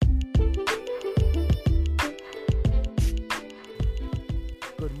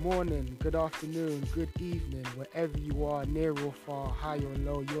morning, good afternoon, good evening, wherever you are, near or far, high or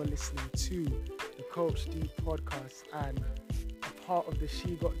low, you're listening to the Coach D podcast. And a part of the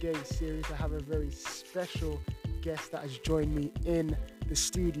She Got Game series, I have a very special guest that has joined me in the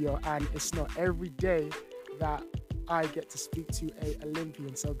studio. And it's not every day that I get to speak to a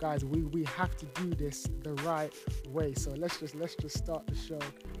Olympian. So guys, we have to do this the right way. So let's just start the show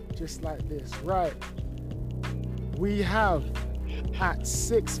just like this. Right. We have at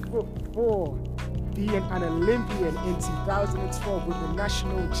 6'4", being an Olympian in 2012 with the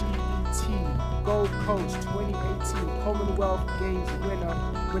national GB team, Gold Coast 2018 Commonwealth Games winner,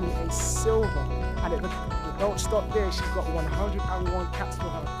 winning a silver. And it don't stop there. She's got 101 caps for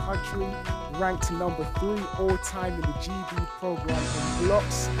her country, ranked number 3 all-time in the GB program in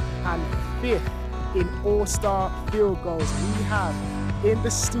blocks, and 5th in all-star field goals. We have in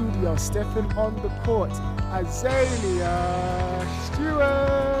the studio, stepping on the court, Azalea Stewart.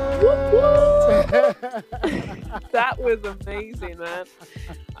 That was amazing, man.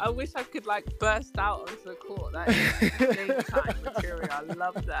 I wish I could burst out onto the court. That is game time material. I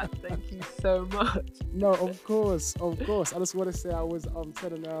love that. Thank you so much. No, of course. I just want to say I was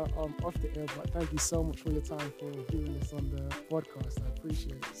telling her off the air, but thank you so much for your time for doing this on the podcast. I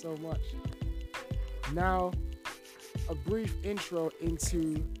appreciate it so much. Now, a brief intro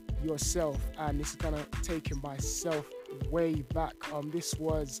into yourself, and this is kind of taken myself way back. This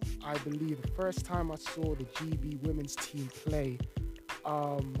was, I believe, the first time I saw the GB women's team play.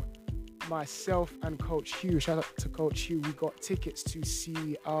 Myself and Coach Hugh, shout out to Coach Hugh, we got tickets to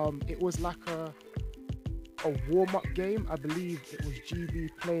see, it was like a warm-up game. I believe it was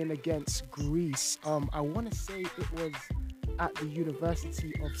GB playing against Greece. I want to say it was at the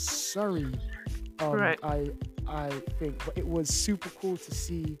University of Surrey. Right. I think, but it was super cool to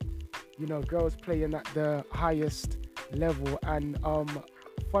see, girls playing at the highest level. And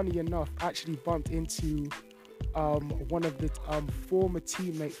funny enough, actually bumped into one of the former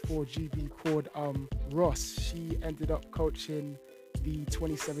teammates for GB called Ross. She ended up coaching the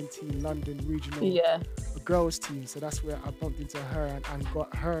 2017 London Regional girls team. So that's where I bumped into her and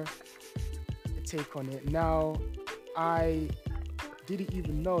got her take on it. Now, I didn't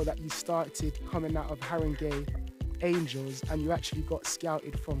even know that you started coming out of Haringey Angels and you actually got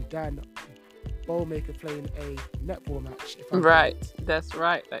scouted from Dan Bowmaker playing a netball match. If I'm right, that's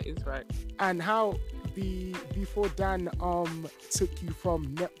right. That is right. And how before Dan took you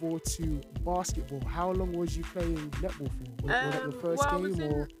from netball to basketball, how long was you playing netball for? Was that your first game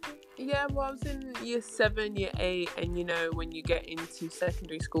or? Yeah, well, I was in year 7, year 8, and when you get into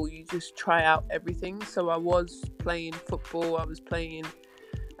secondary school, you just try out everything. So I was playing football, I was playing,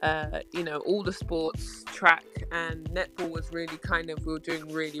 all the sports, track, and netball was really we were doing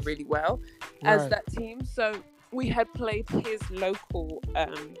really, really well as that team. So we had played his local,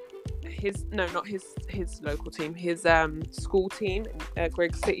 his local team, his school team,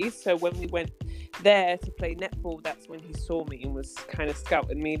 Greg City. So when we went there to play netball, that's when he saw me and was kind of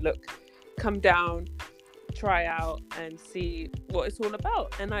scouting me. Look, come down, try out and see what it's all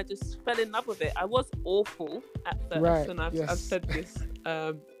about. And I just fell in love with it. I was awful at first, and I've said this,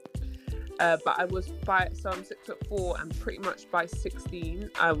 but I was so I'm 6'4", and pretty much by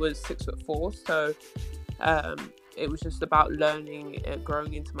 16 I was 6'4". So it was just about learning,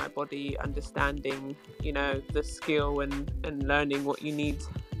 growing into my body, understanding, the skill and learning what you need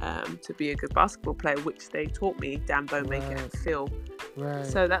to be a good basketball player, which they taught me, Dan Bowmaker and Phil. Right.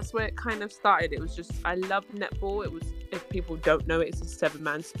 So that's where it kind of started. It was just, I love netball. It was, if people don't know it, it's a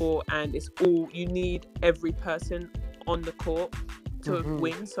 7-man sport, and it's all, you need every person on the court to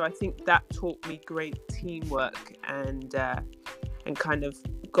win. So I think that taught me great teamwork and kind of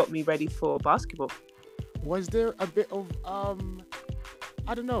got me ready for basketball. Was there a bit of, was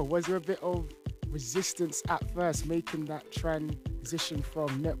there a bit of resistance at first making that transition from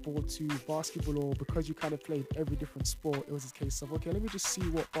netball to basketball, or because you kind of played every different sport, it was a case of, okay, let me just see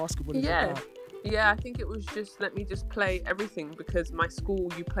what basketball is about? Yeah, I think it was just, let me just play everything, because my school,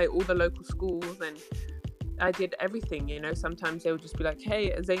 you play all the local schools, and I did everything, Sometimes they would just be like,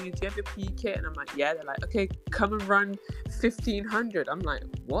 hey, Azalea, do you have your PE kit? And I'm like, yeah. They're like, okay, come and run 1,500. I'm like,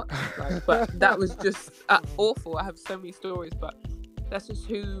 what? But that was just awful. I have so many stories, but that's just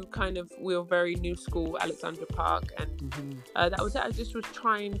who we were very new school, Alexandra Park. And that was it. I just was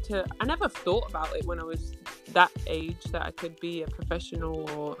trying to, I never thought about it when I was that age that I could be a professional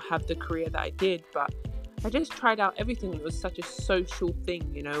or have the career that I did. But I just tried out everything. It was such a social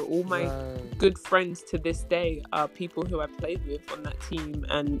thing, all my good friends to this day are people who I played with on that team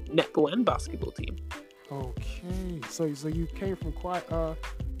and netball and basketball team. Okay, so you came from quite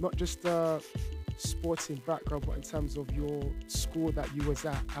not just sporting background, but in terms of your school that you was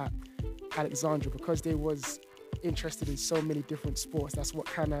at Alexandra, because they was interested in so many different sports. That's what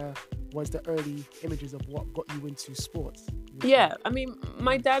kind of was the early images of what got you into sports. Yeah, I mean,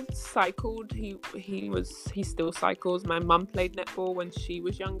 my dad cycled. He still cycles. My mum played netball when she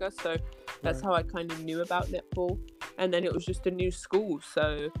was younger, so that's Right. how I kind of knew about netball. And then it was just a new school,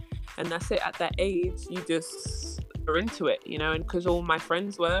 so, and that's it. At that age, you just are into it, and because all my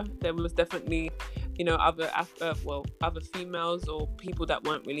friends were, there was definitely, other females or people that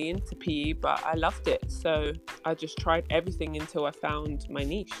weren't really into PE, but I loved it. So I just tried everything until I found my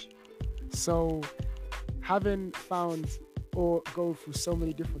niche. So, having found or go through so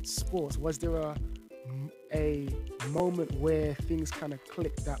many different sports, was there a moment where things kind of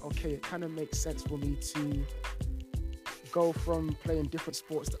clicked that okay, it kind of makes sense for me to go from playing different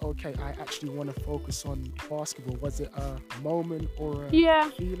sports to okay, I actually want to focus on basketball? Was it a moment or a Yeah,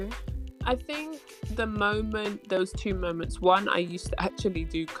 feeling? I think those two moments. One, I used to actually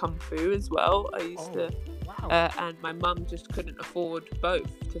do kung fu as well. I used Oh, to, wow. and my mum just couldn't afford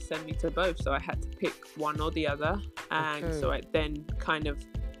both to send me to both, so I had to pick one or the other. And so Okay. I then kind of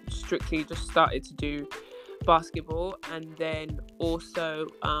strictly just started to do basketball, and then also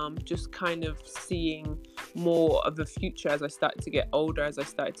just kind of seeing more of the future as I started to get older, as I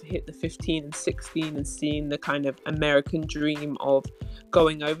started to hit the 15 and 16, and seeing the kind of American dream of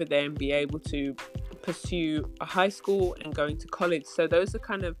going over there and be able to pursue a high school and going to college. So those are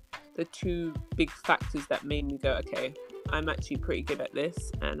kind of the two big factors that made me go, okay, I'm actually pretty good at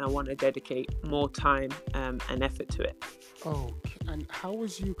this and I want to dedicate more time and effort to it. Oh, and how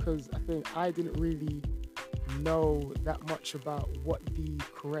was you? Because I think I didn't really know that much about what the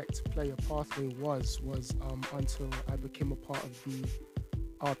correct player pathway was until I became a part of the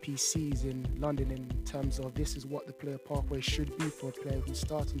RPCs in London in terms of this is what the player pathway should be for a player who's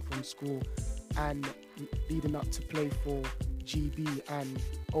starting from school and leading up to play for GB and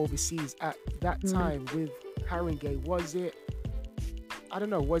overseas. At that Mm. time with Haringey, was it, I don't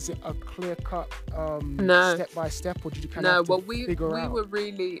know, was it a clear cut No. step by step, or did you kind of No, have to well, we figure we out? were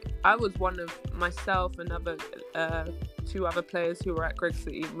really. I was one of myself and uh, two other players who were at Greg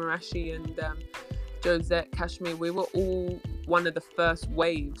City, Marashi and Josette Kashmir. We were all one of the first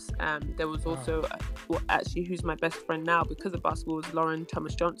waves. There was Wow. also, well, actually, who's my best friend now because of basketball, was Lauren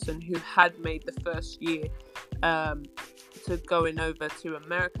Thomas Johnson, who had made the first year um, to going over to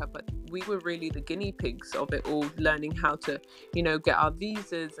America. But we were really the guinea pigs of it all, learning how to, get our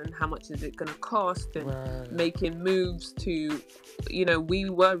visas and how much is it going to cost, and Right. making moves to, we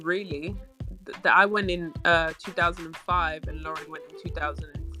were really. I went in 2005 and Lauren went in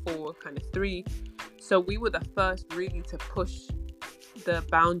 2004, kind of three. So we were the first really to push the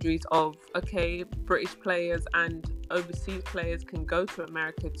boundaries of, okay, British players and overseas players can go to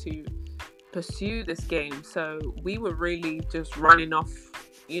America to pursue this game. So we were really just running off,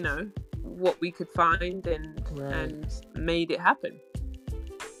 what we could find, and Right. made it happen.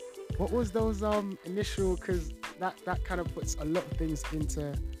 What was those initial? Because that kind of puts a lot of things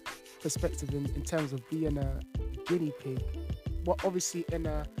into perspective in terms of being a guinea pig. What obviously in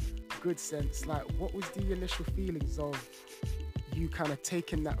a good sense. Like, what was the initial feelings of you kind of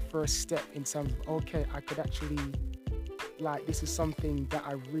taking that first step in terms of okay, I could actually like this is something that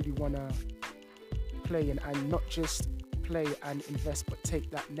I really want to play in, and not just play and invest, but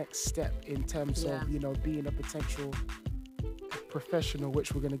take that next step in terms Yeah. of being a potential professional,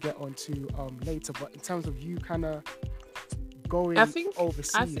 which we're going to get onto later. But in terms of you kind of I going think I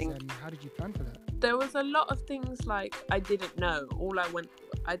overseas, think and how did you plan for that? there was a lot of things like I didn't know.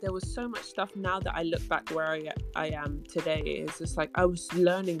 There was so much stuff now that I look back where I am today. It's just like I was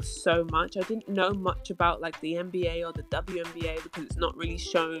learning so much. I didn't know much about like the NBA or the WNBA because it's not really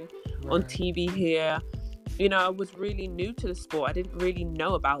shown on Right. TV here. I was really new to the sport. I didn't really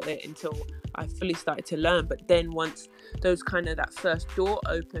know about it until I fully started to learn. But then once that first door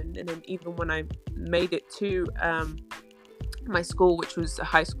opened, and then even when I made it to my school, which was a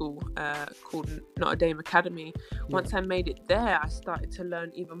high school called Notre Dame Academy. Yeah. Once I made it there, I started to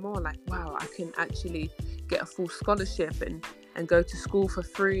learn even more. Like, wow, I can actually get a full scholarship and go to school for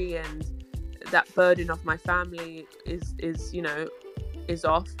free, and that burden of my family is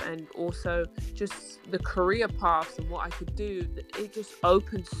off. And also just the career paths and what I could do. It just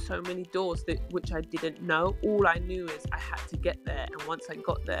opened so many doors which I didn't know. All I knew is I had to get there, and once I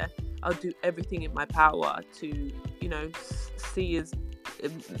got there, I'll do everything in my power to see as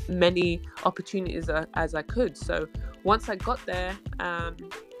many opportunities as I could. So once I got there,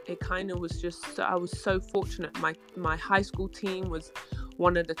 it kind of was just, I was so fortunate. My high school team was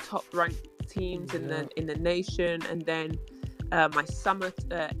one of the top ranked teams in the nation, and then My summer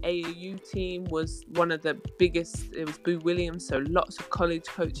AAU team was one of the biggest. It was Boo Williams, so lots of college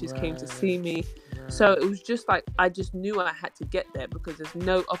coaches came to see me. So it was just like, I just knew I had to get there, because there's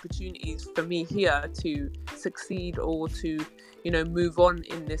no opportunities for me here to succeed or to, you know, move on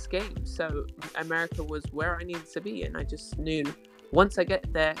in this game. So America was where I needed to be, and I just knew once I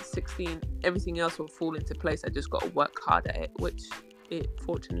get there, 16, everything else will fall into place. I just got to work hard at it, which it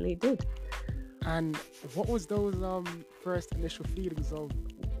fortunately did. And what was those first initial feelings of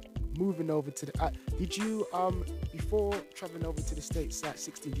moving over to the? Did you before traveling over to the States at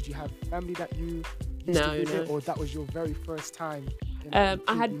 16? Did you have family that you used to visit, or that was your very first time? I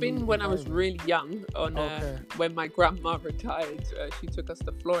had been when I was really young. When my grandma retired, she took us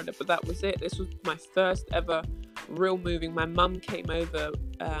to Florida, but that was it. This was my first ever real moving. My mum came over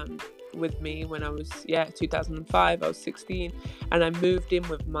with me when I was 2005. I was 16, and I moved in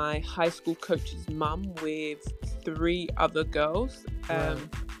with my high school coach's mum with 3 other girls.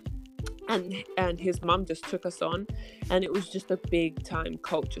 And his mum just took us on, and it was just a big time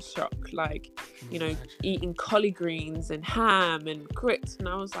culture shock, like, you know, eating collard greens and ham and grits, and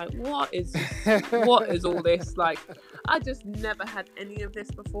I was like, what is all this? Like, I just never had any of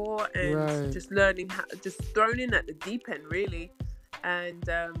this before, and just learning how, just thrown in at the deep end, really. And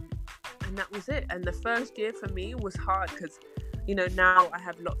that was it. And the first year for me was hard, because, you know, now I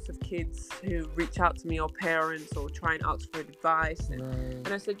have lots of kids who reach out to me, or parents, or try and ask for advice. And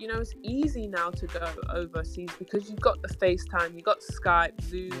I said, you know, it's easy now to go overseas, because you've got the FaceTime, you've got Skype,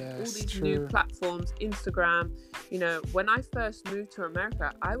 Zoom, all these new platforms, Instagram. You know, when I first moved to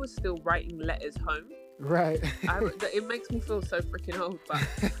America, I was still writing letters home. It makes me feel so freaking old, but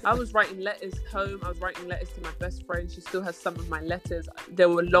I was writing letters home. I was writing letters to my best friend. She still has some of my letters. There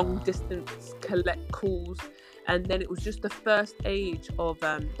were long distance collect calls. And then it was just the first age of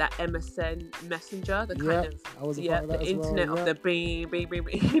that MSN Messenger, the kind of the internet of the beep,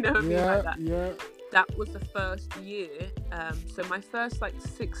 you know, like that. That was the first year. So my first like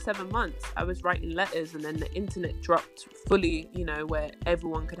 6-7 months, I was writing letters, and then the internet dropped fully, you know, where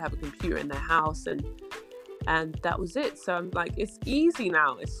everyone could have a computer in their house, and that was it. So I'm like, it's easy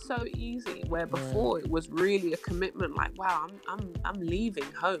now. It's so easy. Where before it was really a commitment. Like, wow, I'm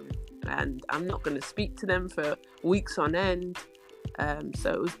leaving home, and I'm not going to speak to them for weeks on end.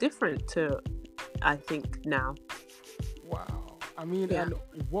 So it was different to, I think, now. Wow. I mean, and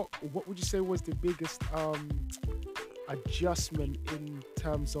what would you say was the biggest adjustment in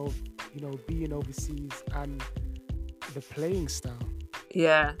terms of, you know, being overseas and the playing style?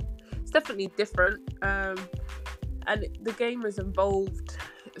 Yeah, it's definitely different. And the game has evolved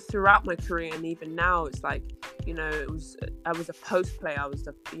throughout my career, and even now it's like, you know, I was a post player. I was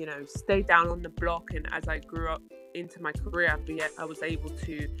you know, stay down on the block, and as I grew up into my career, I was able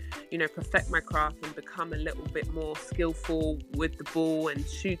to, you know, perfect my craft and become a little bit more skillful with the ball and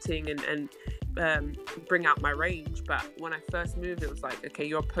shooting and bring out my range. But when I first moved, it was like, okay,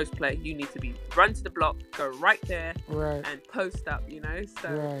 you're a post player, you need to be run to the block, go right there, and post up, you know.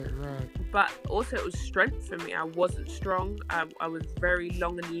 So but also it was strength for me. I wasn't strong. I was very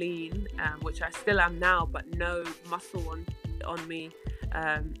long and lean, which I still am now, but no muscle on me,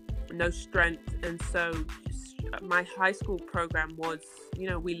 no strength. And so my high school program was, you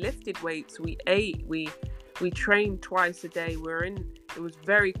know, we lifted weights, we ate, we trained twice a day. It was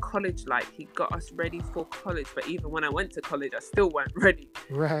very college-like. He got us ready for college, but even when I went to college, I still weren't ready.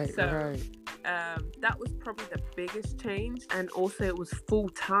 That was probably the biggest change. And also it was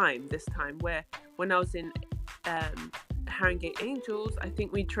full-time this time, where when I was in Haringey Angels, I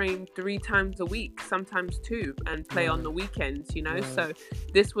think we trained 3 times a week, sometimes 2, and play on the weekends, you know. So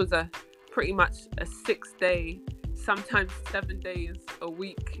this was pretty much a 6-day, sometimes 7 days a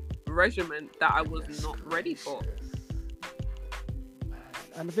week regimen that I was not ready for.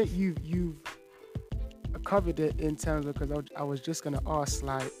 And I think you've covered it in terms of, because I was just going to ask,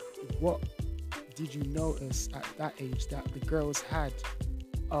 like, what did you notice at that age that the girls had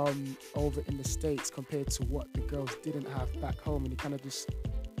over in the States compared to what the girls didn't have back home? And you kind of just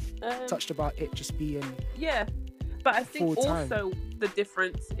touched about it just being but I think also the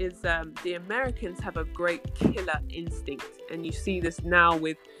difference is the Americans have a great killer instinct, and you see this now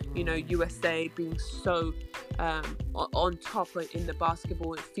with, you know, USA being so on top in the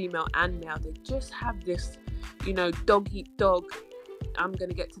basketball, female and male. They just have this, you know, dog eat dog. I'm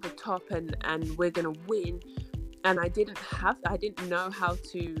gonna get to the top and we're gonna win. And I didn't know how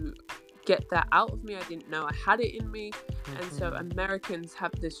to get that out of me. I didn't know I had it in me. And so Americans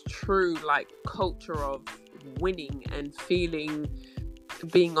have this true like culture of winning and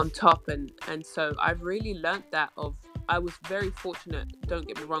being on top, and so I've really learnt that of I was very fortunate. Don't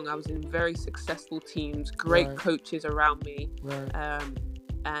get me wrong. I was in very successful teams, great coaches around me,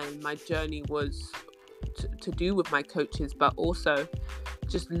 and my journey was to do with my coaches, but also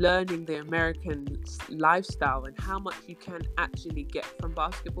just learning the American lifestyle and how much you can actually get from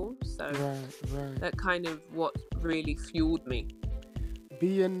basketball. So that kind of what really fueled me.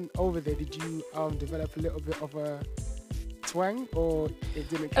 Being over there, did you develop a little bit of a twang, or it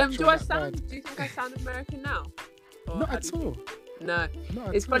didn't catch do you think I sound American now? Or not at all. No,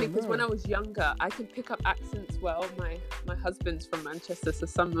 it's funny because when I was younger, I can pick up accents well. My husband's from Manchester, so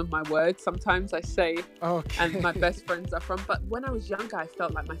some of my words sometimes I say, and my best friends are from. But when I was younger, I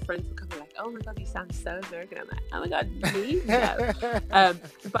felt like my friends would come like, "Oh my God, you sound so American." I'm like, "Oh my God, me?" No.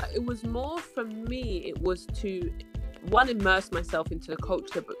 But it was more for me. It was to one, immerse myself into the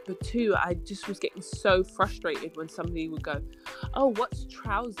culture, but two, I just was getting so frustrated when somebody would go, "Oh, what's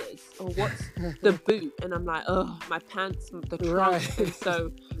trousers?" or "What's the boot?" And I'm like, "Oh, my pants, the trunks." And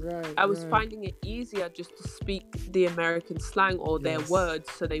so I was finding it easier just to speak the American slang or their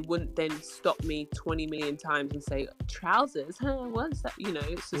words, so they wouldn't then stop me 20 million times and say, "Trousers? Huh, what's that?" You know,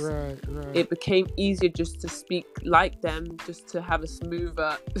 it's just it became easier just to speak like them, just to have a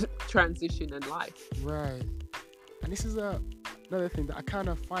smoother transition in life. Right. And this is another thing that I kind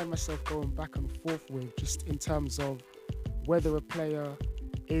of find myself going back and forth with, just in terms of whether a player,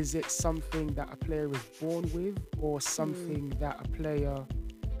 is it something that a player is born with, or something that a player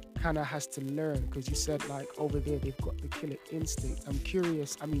kind of has to learn? Because you said like over there they've got the killer instinct. I'm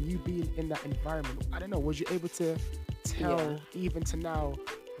curious, I mean, you being in that environment, I don't know, was you able to tell even to now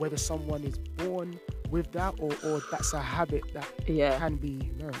whether someone is born with that, or that's a habit that can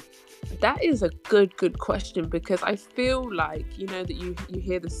be learned? That is a good question, because I feel like, you know, that you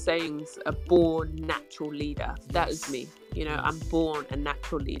hear the sayings, a born natural leader. That is me. You know, I'm born a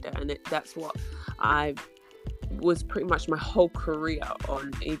natural leader, and that's what I was pretty much my whole career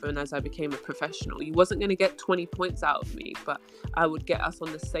on, even as I became a professional. You wasn't going to get 20 points out of me, but I would get us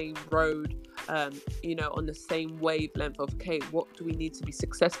on the same road, you know, on the same wavelength of, okay, what do we need to be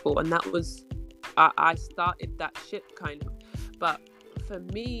successful? And that was, I started that ship kind of. But for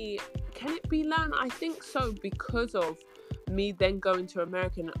me, can it be learned? I think so, because of me then going to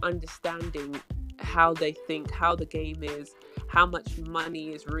America and understanding how they think, how the game is, how much money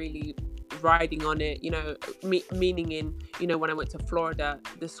is really riding on it, you know, meaning in, you know, when I went to Florida,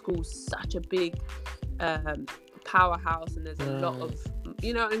 the school's such a big powerhouse, and there's a lot of,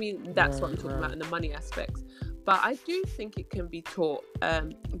 you know what I mean? That's what I'm talking about in the money aspects. But I do think it can be taught,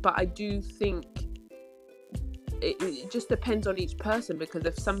 but I do think it just depends on each person, because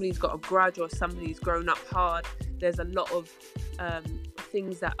if somebody's got a grudge or somebody's grown up hard, there's a lot of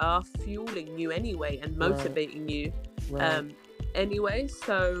things that are fueling you anyway and motivating you anyway.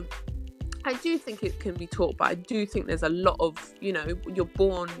 So I do think it can be taught, but I do think there's a lot of, you know, you're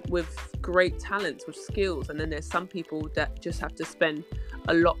born with great talents, with skills, and then there's some people that just have to spend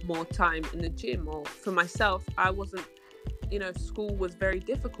a lot more time in the gym. Or for myself, I wasn't, you know, school was very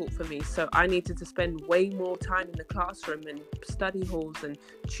difficult for me, so I needed to spend way more time in the classroom and study halls and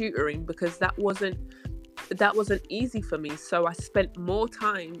tutoring, because that wasn't easy for me. So I spent more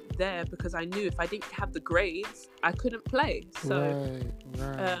time there, because I knew if I didn't have the grades, I couldn't play. So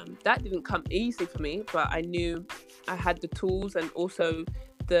that didn't come easy for me, but I knew I had the tools, and also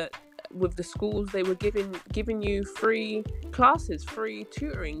with the schools, they were giving you free classes, free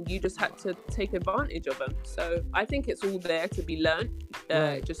tutoring. You just had to take advantage of them. So I think it's all there to be learned.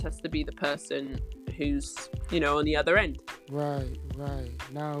 It just has to be the person who's, you know, on the other end. Right.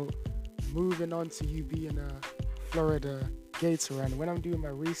 Now, moving on to you being a Florida Gator, and when I'm doing my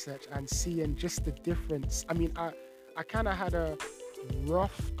research and seeing just the difference, I mean, I kind of had a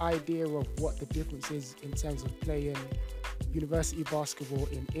rough idea of what the difference is in terms of playing university basketball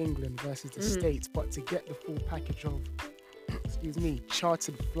in England versus the States, but to get the full package of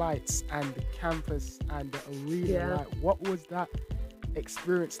chartered flights and the campus and the arena, like, what was that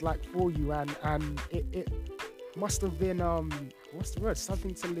experience like for you? And it must have been what's the word,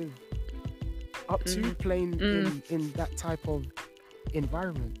 something to live up to, playing in that type of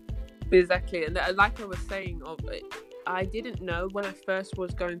environment. Exactly. And like I was saying, I didn't know when I first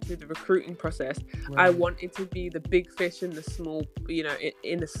was going through the recruiting process, I wanted to be the big fish in the small, you know,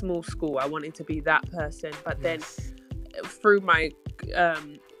 in the small school. I wanted to be that person. But then through my,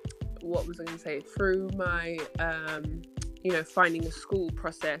 through my, you know, finding a school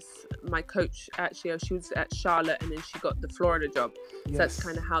process, my coach actually, she was at Charlotte, and then she got the Florida job. So that's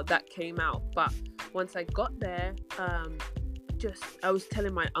kind of how that came out. But once I got there, I was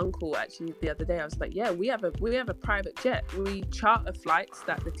telling my uncle actually the other day, I was like, yeah, we have a private jet. We charter flights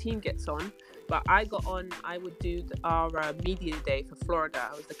that the team gets on. But I would do our media day for Florida.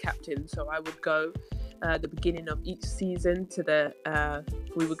 I was the captain, so I would go the beginning of each season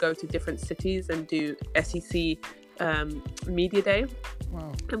we would go to different cities and do SEC media day.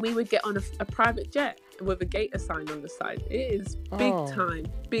 Wow. And we would get on a private jet with a Gator sign on the side. It is big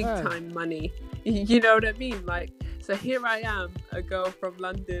time money. You know what I mean? Like, so here I am, a girl from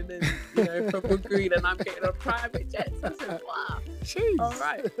London and from Wood Green, and I'm getting on private jets. I said, wow, Jeez. all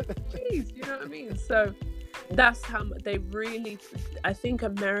right, jeez, you know what I mean? So that's how they really, I think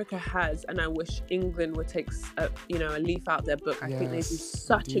America has, and I wish England would take a leaf out their book. I think they do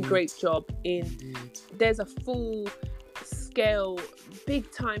such a great job there's a full scale,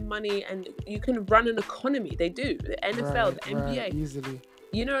 big time money, and you can run an economy. They do. The NFL, the NBA. Easily.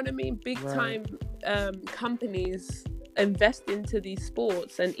 You know what I mean? Big time companies invest into these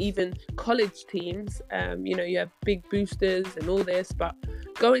sports, and even college teams. You have big boosters and all this, but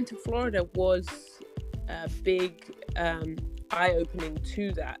going to Florida was a big eye-opening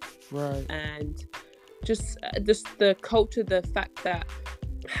to that. Right. And just the culture, the fact that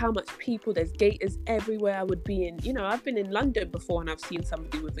how much people, there's Gators everywhere. I would be in, I've been in London before and I've seen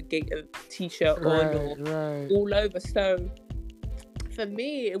somebody with a Gator t-shirt on or all over. So for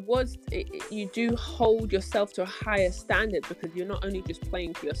me, you do hold yourself to a higher standard, because you're not only just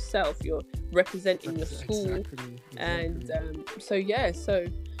playing for yourself, you're representing your school. Exactly. And so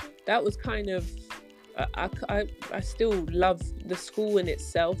that was kind of, I still love the school in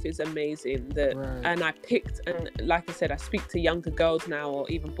itself is amazing. And I picked, and like I said, I speak to younger girls now or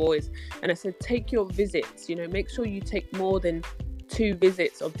even boys, and I said, take your visits, make sure you take more than 2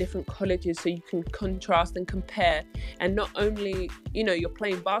 visits of different colleges so you can contrast and compare. And not only, you're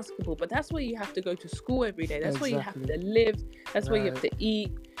playing basketball, but that's where you have to go to school every day. That's where you have to live. That's where you have to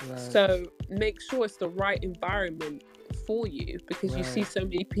eat. So make sure it's the right environment for you, because you see so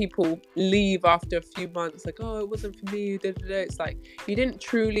many people leave after a few months like, oh, it wasn't for me. It's like you didn't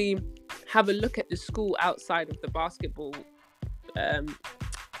truly have a look at the school outside of the basketball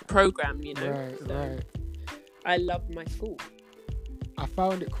program, I loved my school. I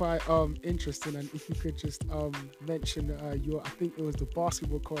found it quite interesting, and if you could just mention I think it was the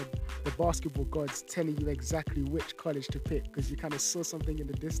basketball gods telling you exactly which college to pick, because you kind of saw something in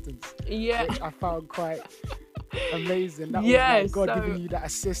the distance, which I found quite amazing. That was like God giving you that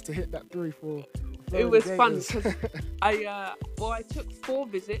assist to hit that 3 for it was fun, because I took 4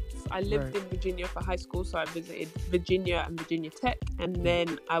 visits. I lived in Virginia for high school, so I visited Virginia and Virginia Tech, and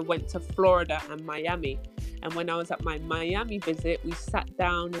then I went to Florida and Miami. And when I was at my Miami visit, we sat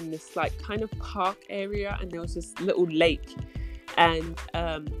down in this like kind of park area, and there was this little lake, and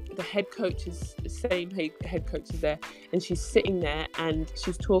the head coach is the same head coach is there, and she's sitting there and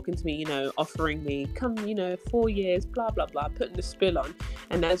she's talking to me, offering me, come, 4 years, blah blah blah, putting the spill on.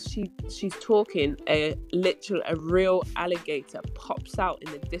 And as she's talking, a real alligator pops out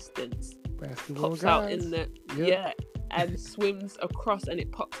in the distance, and swims across, and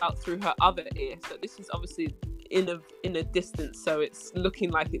it pops out through her other ear. So this is obviously in a distance, so it's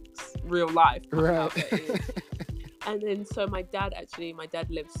looking like it's real life. And then so my dad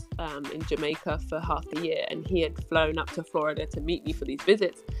lives in Jamaica for half the year, and he had flown up to Florida to meet me for these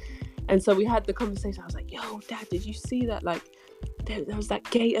visits. And so we had the conversation. I was like, yo, Dad, did you see that? Like, there was that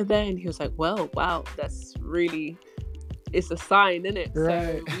gator there. And he was like, well, wow, that's really, it's a sign, isn't it?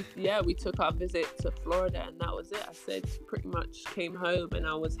 Right. So we took our visit to Florida, and that was it. I said, pretty much came home, and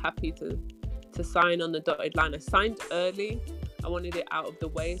I was happy to sign on the dotted line. I signed early. I wanted it out of the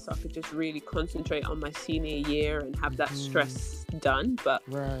way so I could just really concentrate on my senior year and have that stress done. But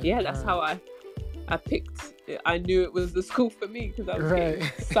that's how I picked. I knew it was the school for me, because I was getting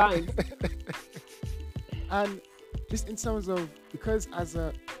signed. And just in terms of, because as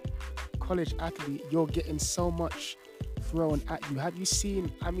a college athlete, you're getting so much thrown at you. Have you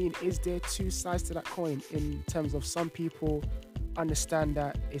seen, is there 2 sides to that coin, in terms of some people understand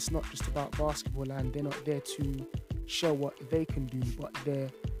that it's not just about basketball and they're not there to show what they can do, but they're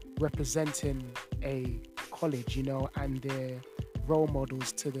representing a college, and they're role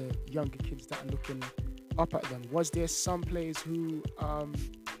models to the younger kids that are looking up at them? Was there some players who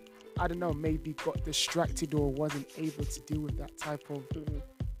maybe got distracted or wasn't able to deal with that type of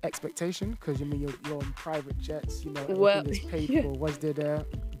expectation? Because you're on private jets, everything is paid for. Was there the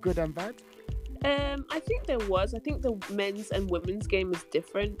good and bad? I think there was. I think the men's and women's game is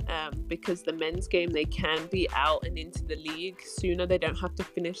different, because the men's game, they can be out and into the league sooner. They don't have to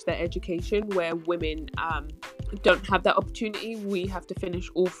finish their education, where women don't have that opportunity. We have to finish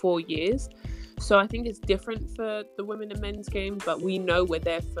all 4 years. So I think it's different for the women and men's game, but we know we're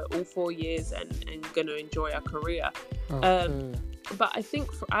there for all 4 years and going to enjoy our career. Okay. But I think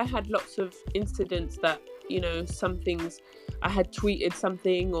I had lots of incidents that, you know, some things I had tweeted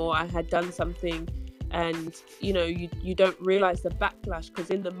something or I had done something, and you know, you don't realize the backlash, because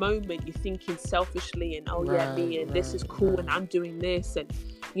in the moment you're thinking selfishly and me, and this is cool, and I'm doing this, and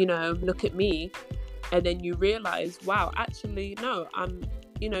you know, look at me. And then you realize, wow, actually no,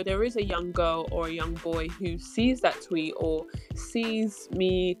 you know, there is a young girl or a young boy who sees that tweet or sees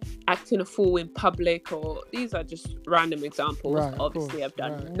me acting a fool in public, or these are just random examples. Obviously, I've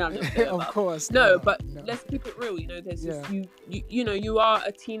done none of them. Of course. But let's keep it real. You know, there's this, you know, you are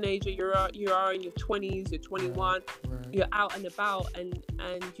a teenager. You are in your 20s. You're 21. You're out and about, and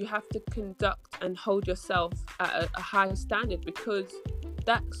you have to conduct and hold yourself at a higher standard, because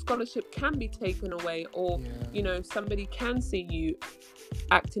that scholarship can be taken away, or you know, somebody can see you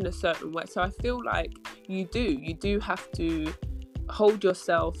act in a certain way. So I feel like you do have to hold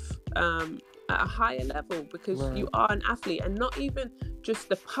yourself at a higher level, because you are an athlete, and not even just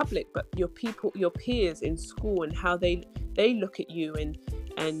the public, but your peers in school, and how they look at you.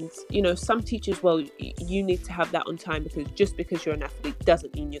 And you know, some teachers, well, you need to have that on time, because you're an athlete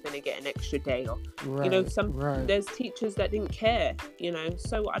doesn't mean you're going to get an extra day, or you know, there's teachers that didn't care, you know.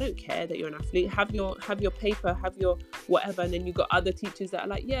 So I don't care that you're an athlete. Have your paper, have your whatever. And then you got other teachers that are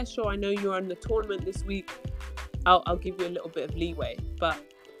like, yeah, sure, I know you're on the tournament this week, I'll give you a little bit of leeway. But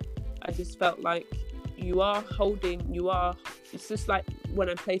I just felt like it's just like when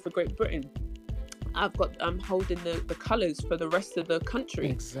I play for Great Britain, I'm holding the colours for the rest of the country.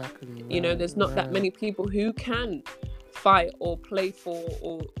 Exactly. You know, there's not that many people who can fight or play for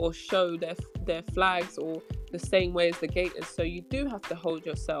or show their flags or the same way as the Gators. So you do have to hold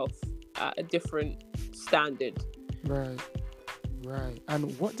yourself at a different standard. Right.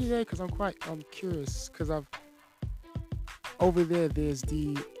 And what do they? Because I'm curious, because over there's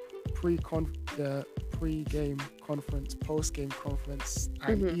the pre-game conference, post-game conference,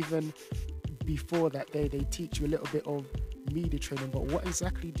 and even before that they teach you a little bit of media training. But what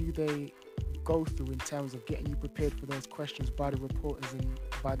exactly do they go through in terms of getting you prepared for those questions by the reporters and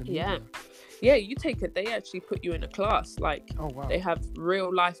by the media? You take it, they actually put you in a class, like, oh wow, they have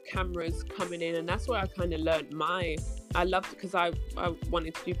real life cameras coming in, and that's where I kind of learned I loved it, because I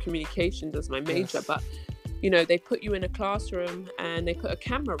wanted to do communications as my major. But you know, they put you in a classroom and they put a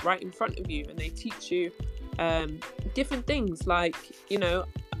camera right in front of you, and they teach you different things, like, you know,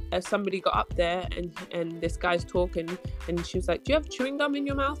 somebody got up there and this guy's talking, and she was like, do you have chewing gum in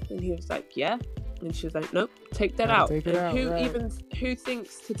your mouth? And he was like, yeah. And she was like, nope, take that out. Who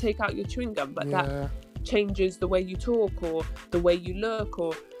thinks to take out your chewing gum? But that changes the way you talk or the way you look,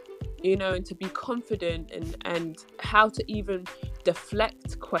 or you know, and to be confident, and how to even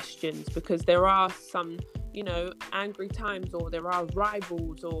deflect questions, because there are some, you know, angry times, or there are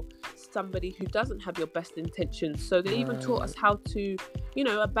rivals, or somebody who doesn't have your best intentions. So they even taught us how to, you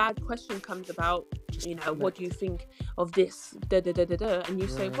know, a bad question comes about, you know, what do you think of this, and you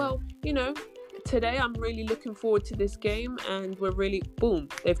say, well, you know, today I'm really looking forward to this game, and we're really, boom,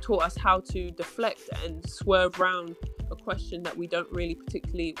 they've taught us how to deflect and swerve around a question that we don't really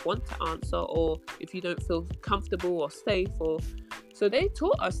particularly want to answer, or if you don't feel comfortable or safe, or so they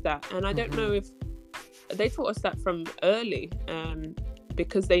taught us that. And I don't know if they taught us that from early,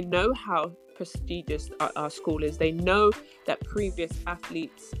 because they know how prestigious our school is. They know that previous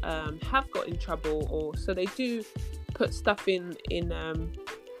athletes have got in trouble, or so they do put stuff in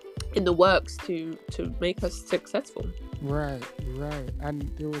the works to make us successful. Right. And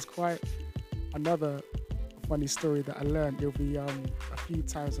there was quite another funny story that I learned. There'll be a few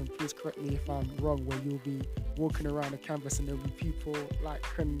times, and please correct me if I'm wrong, where you'll be walking around the campus and there'll be people like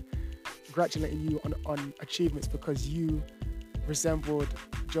congratulating you on achievements because you resembled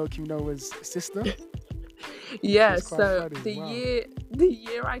Joakim Noah's sister. Yeah, so funny. The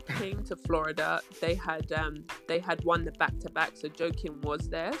year I came to Florida, they had won the back-to-back, so Joakim was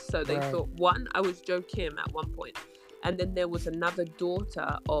there. So they thought, I was Joakim at one point. And then there was another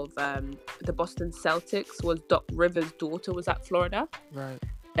daughter of the Boston Celtics, was Doc Rivers' daughter, was at Florida. Right.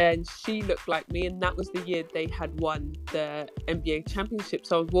 And she looked like me, and that was the year they had won the NBA championship.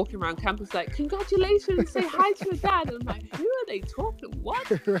 So I was walking around campus like, congratulations, say hi to your dad. And I'm like, who are they talking? What?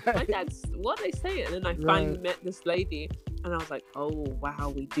 My dad's, what are they saying? And then I finally met this lady, and I was like, oh,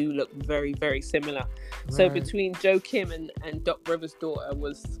 wow, we do look very, very similar. So between Joakim and Doc Rivers' daughter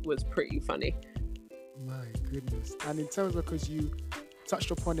was pretty funny. My goodness. And in terms of, because you touched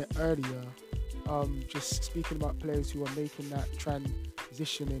upon it earlier, just speaking about players who are making that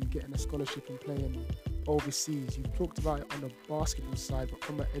transition and getting a scholarship and playing overseas. You've talked about it on the basketball side, but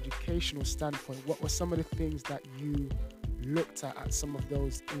from an educational standpoint, what were some of the things that you looked at some of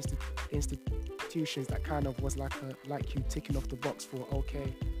those institutions that kind of was like you ticking off the box for,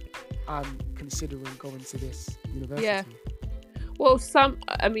 okay, I'm considering going to this university? Yeah. Well,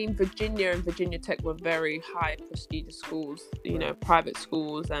 Virginia and Virginia Tech were very high prestigious schools, private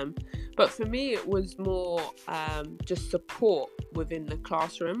schools. But for me, it was more just support within the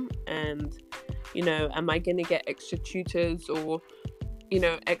classroom. And, am I going to get extra tutors or,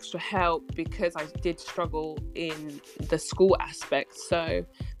 extra help, because I did struggle in the school aspect. So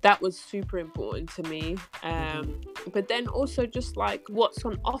that was super important to me. But then also just like what's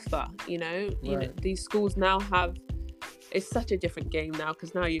on offer, these schools now have, it's such a different game now,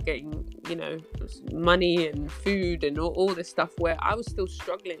 because now you're getting, money and food and all this stuff, where I was still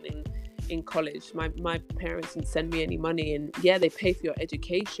struggling in college. My parents didn't send me any money, and they pay for your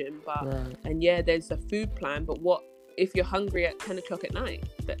education, but and there's a food plan, but what if you're hungry at 10 o'clock at night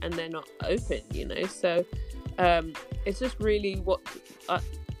and they're not open, so it's just really what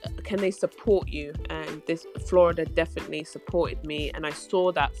can they support you? And this Florida definitely supported me, and I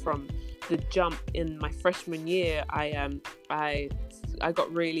saw that from the jump. In my freshman year, I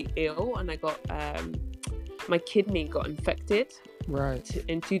got really ill, and I got my kidney got infected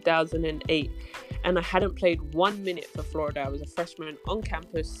in 2008, and I hadn't played 1 minute for Florida. I was a freshman on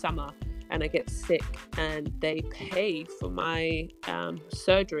campus summer, and I get sick, and they pay for my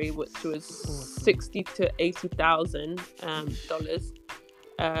surgery, which was $60,000 to $80,000.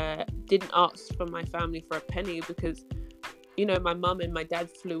 Didn't ask from my family for a penny, because my mum and my dad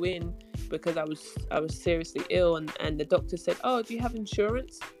flew in because I was seriously ill, and the doctor said, "Oh, do you have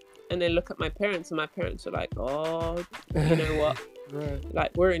insurance?" And they look at my parents, and my parents are like, "Oh, you know what?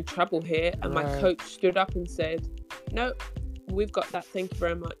 Like, we're in trouble here." And my coach stood up and said, "No, we've got that. Thank you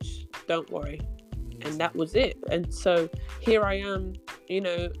very much. Don't worry." And that was it. And so here I am,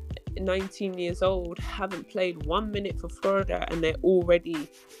 19 years old, haven't played 1 minute for Florida, and they're already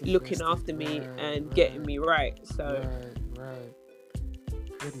looking after me and getting me right. So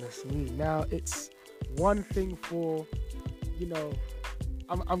goodness me. Now, it's one thing for,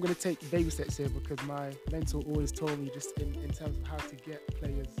 I'm going to take baby steps here, because my mentor always told me just in terms of how to get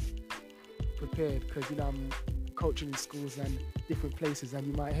players prepared, because I'm coaching in schools and different places, and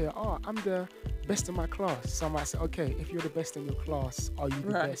you might hear, "Oh, I'm the best in my class." So I might say, okay, if you're the best in your class, are you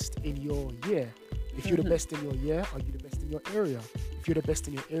the best in your year? If you're the best in your year, are you the best in your area? If you're the best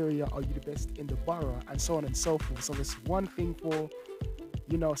in your area, are you the best in the borough? And so on and so forth. So it's one thing for,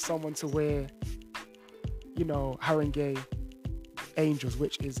 someone to wear, Haringey Angels,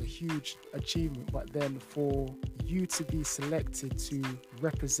 which is a huge achievement, but then for you to be selected to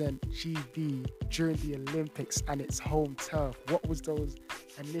represent GB during the Olympics and its home turf, what was those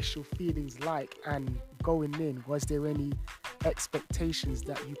initial feelings like? And going in, was there any expectations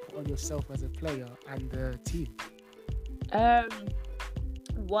that you put on yourself as a player and the team?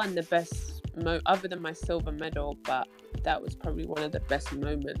 The best other than my silver medal, but that was probably one of the best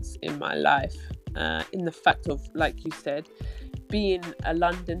moments in my life, in the fact of, like you said, being a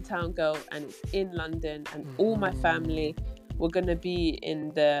London town girl, and it's in London, and all my family were gonna be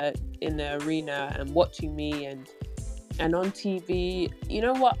in the arena and watching me and on TV. You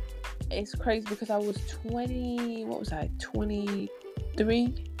know what? It's crazy, because I was 23,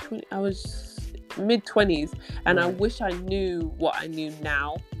 20, I was mid-20s, and I wish I knew what I knew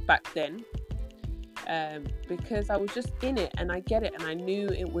now back then, because I was just in it, and I get it, and I knew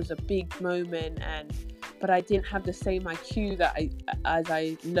it was a big moment, but I didn't have the same IQ that as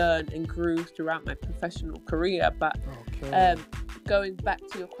I learned and grew throughout my professional career. But going back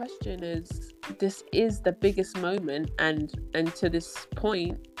to your question, this is the biggest moment, and to this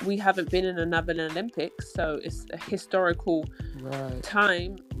point we haven't been in another Olympics, so it's a historical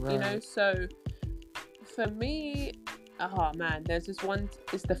time, so for me, there's this one,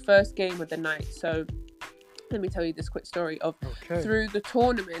 it's the first game of the night. So let me tell you this quick story of through the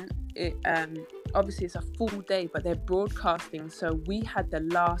tournament. Obviously it's a full day, but they're broadcasting, so we had the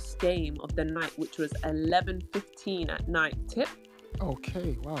last game of the night, which was 11:15 at night tip.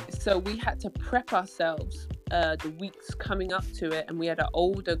 So we had to prep ourselves the weeks coming up to it, and we had an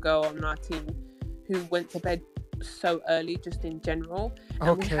older girl on our team who went to bed so early just in general,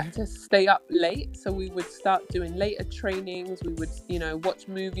 and we had to stay up late, so we would start doing later trainings. We would watch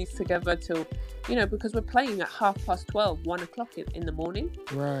movies together till because we're playing at 12:30, 1 o'clock in the morning,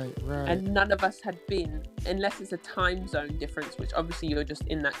 and none of us had been, unless it's a time zone difference, which obviously you're just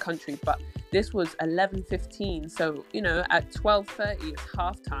in that country, but this was 11:15, so at 12:30 it's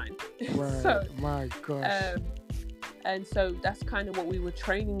half time. So my gosh. And so that's kind of what we were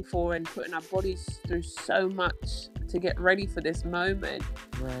training for and putting our bodies through so much to get ready for this moment.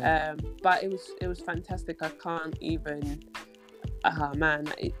 Right. But it was fantastic. I can't even, man,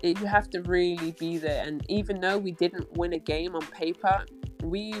 you have to really be there. And even though we didn't win a game on paper,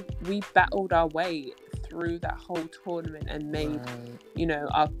 we battled our way through that whole tournament and made, Right. you know,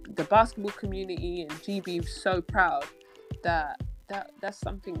 the basketball community and GB so proud that that's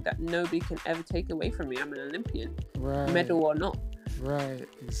something that nobody can ever take away from me. I'm an Olympian, Right. medal or not. Right,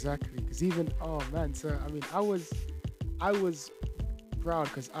 exactly. Because even, oh man, so I mean, I was proud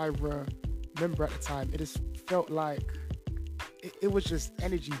because I remember at the time it just felt like it was just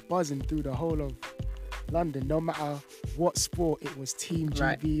energy buzzing through the whole of London. No matter what sport, it was Team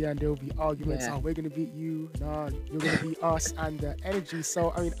Right. GB, and there will be arguments. Yeah. Oh, we're gonna beat you. No, you're gonna beat us, and the energy.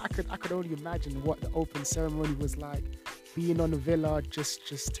 So I mean, I could only imagine what the open ceremony was like, being on the villa,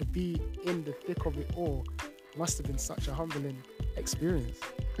 just to be in the thick of it all. Must have been such a humbling experience.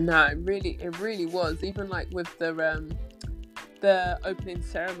 No, it really was. Even like with the opening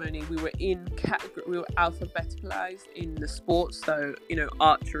ceremony, we were in category, we were alphabetized in the sports. So, you know,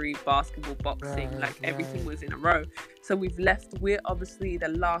 archery, basketball, boxing, like everything was in a row. So we're obviously the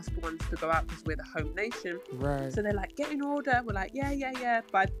last ones to go out because we're the home nation. Right. So they're like, get in order. We're like, yeah.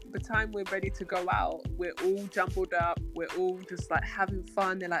 By the time we're ready to go out, we're all jumbled up. We're all just like having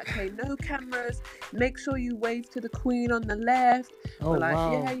fun. They're like, hey, no cameras. Make sure you wave to the Queen on the left. Oh, we're like,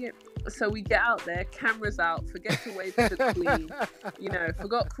 wow. yeah. So we get out there, cameras out, forget to wave to the Queen, you know,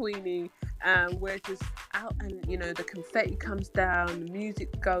 forgot Queenie, and we're just out, and you know, the confetti comes down, the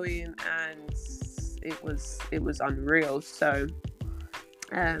music going, and it was unreal. So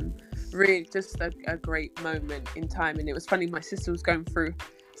really just a great moment in time. And it was funny, my sister was going through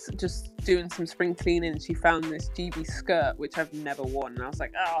just doing some spring cleaning, and she found this GB skirt which I've never worn, and I was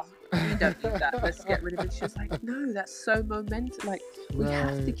like, oh, you don't need that, let's get rid of it. She was like, no, that's so momentous, like we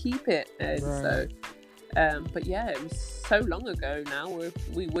have to keep it. And so but yeah, it was so long ago now.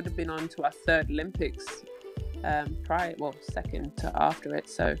 We would have been on to our third Olympics second to after it.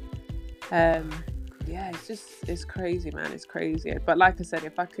 So yeah, it's crazy, man. It's crazy. But like I said,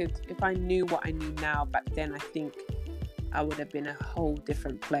 if I knew what I knew now back then, I think I would have been a whole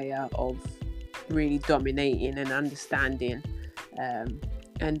different player of really dominating and understanding.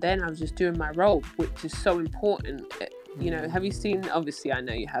 And then I was just doing my role, which is so important. You know, have you seen, obviously I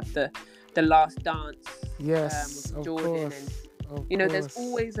know you have the Last Dance, yes, with Jordan, course. and you know, there's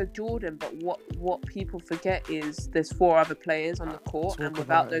always a Jordan, but what people forget is there's 4 other players on the court, and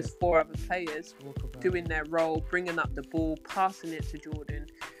without those 4 other players doing their role, bringing up the ball, passing it to Jordan,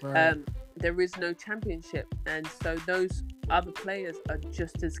 there is no championship. And so those other players are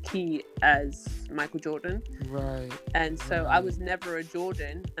just as key as Michael Jordan. Right. And so I was never a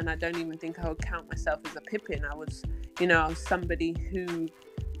Jordan, and I don't even think I would count myself as a Pippen. I was somebody who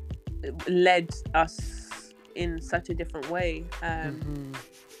led us in such a different way.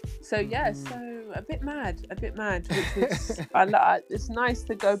 So yeah, so a bit mad, which was it's nice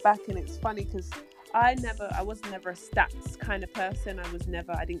to go back. And it's funny because I was never a stats kind of person. I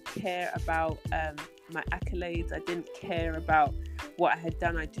didn't care about my accolades. I didn't care about what I had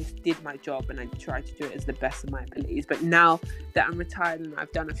done. I just did my job, and I tried to do it as the best of my abilities. But now that I'm retired and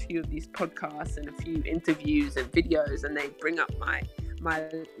I've done a few of these podcasts and a few interviews and videos, and they bring up my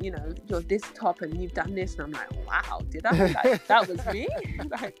you're this top and you've done this, and I'm like, wow, did I? Like, that was me?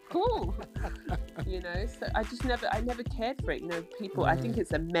 Like, cool. So I never cared for it. People, I think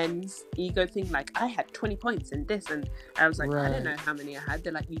it's a men's ego thing. Like, I had 20 points in this, and I was like, I don't know how many I had.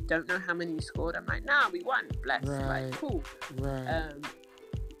 They're like, you don't know how many you scored? I'm like, nah, we won, bless. Like, cool.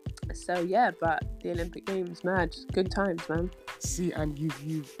 So yeah, but the Olympic Games, mad, good times, man. See, and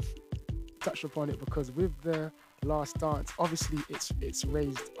you've touched upon it, because with the Last Dance, obviously it's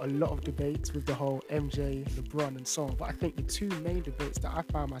raised a lot of debates with the whole MJ, LeBron and so on. But I think the 2 main debates that I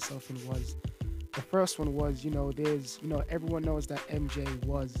found myself in was, the first one was, everyone knows that MJ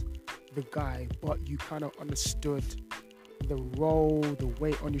was the guy, but you kind of understood the role, the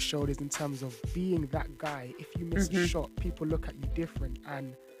weight on your shoulders in terms of being that guy. If you miss a shot, people look at you different,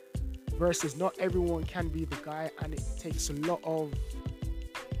 and versus not everyone can be the guy, and it takes a lot of,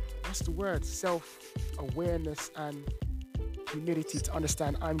 self-awareness and humility to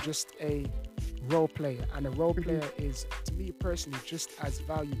understand I'm just a role player, and a role player is, to me personally, just as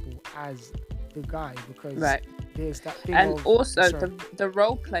valuable as the guy, because there's that thing. And also the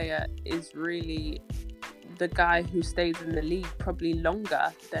role player is really the guy who stays in the league probably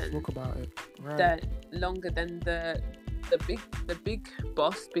longer than the big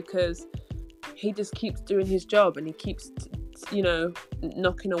boss, because he just keeps doing his job, and he keeps you know,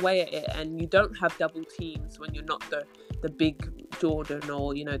 knocking away at it, and you don't have double teams when you're not the big Jordan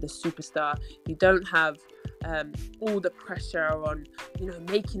or, you know, the superstar. You don't have all the pressure on, you know,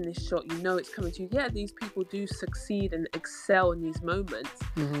 making this shot, you know, it's coming to you. Yeah, these people do succeed and excel in these moments,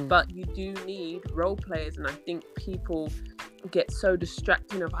 but you do need role players. And I think people get so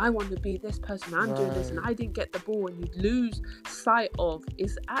distracted of, I want to be this person, I'm doing this, and I didn't get the ball, and you lose sight of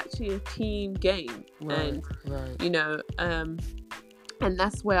it's actually a team game. And you know, and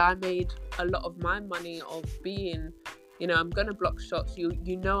that's where I made a lot of my money, of being, you know, I'm going to block shots.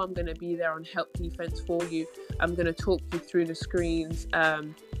 You know, I'm going to be there on help defense for you. I'm going to talk you through the screens.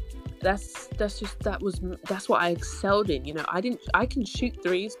 That's what I excelled in. You know, I can shoot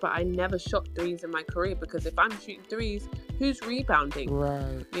threes, but I never shot threes in my career, because if I'm shooting threes, who's rebounding?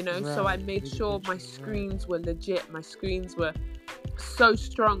 You know, so I made sure my screens were legit. My screens were so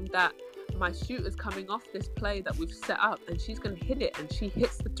strong that my shooter's coming off this play that we've set up, and she's going to hit it, and she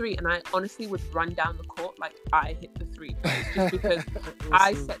hits the three, and I honestly would run down the court like I hit the three, just because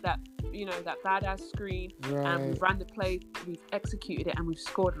I set that, you know, that badass screen, and we've ran the play, we've executed it, and we've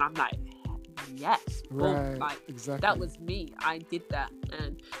scored, and I'm like, yes, boom. Like, that was me. I did that.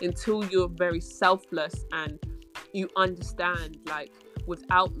 And until you're very selfless and you understand, like,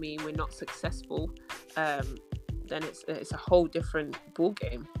 without me we're not successful, then it's a whole different ball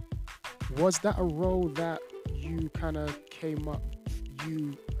game. Was that a role that you kind of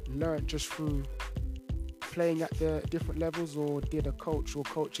you learned just through playing at the different levels, or did a coach or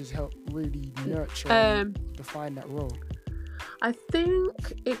coaches help really nurture and define that role? I think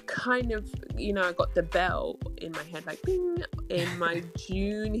it kind of, you know, I got the bell in my head, like, bing, in my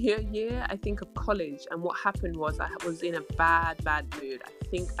junior year, I think, of college. And what happened was, I was in a bad mood. I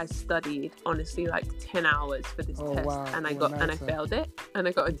think I studied, honestly, like 10 hours for this test. Wow. And I failed it, and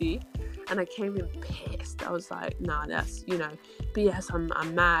I got a D. And I came in pissed. I was like, nah, that's, you know, BS,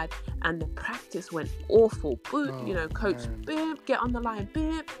 I'm mad. And the practice went awful. You know, coach, bim, get on the line,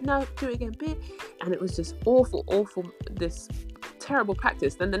 bim, no, do it again, bim. And it was just awful, this terrible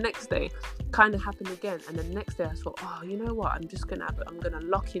practice. Then the next day kind of happened again. And the next day I thought, oh, you know what? I'm going to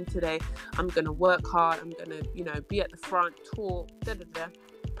lock in today. I'm going to work hard. I'm going to, you know, be at the front, talk,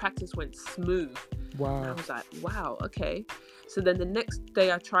 Practice went smooth. Wow. And I was like, wow, okay. So then the next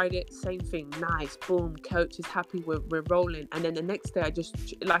day I tried it, same thing, nice, boom, coach is happy, we're rolling. And then the next day I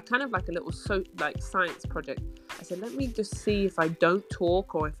just, like, kind of like a little science project. I said, let me just see if I don't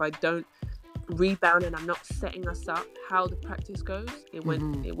talk, or if I don't rebound and I'm not setting us up, how the practice goes. It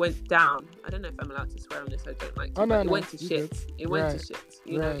went down. I don't know if I'm allowed to swear on this, I don't like to. It went to shit. It went to shit.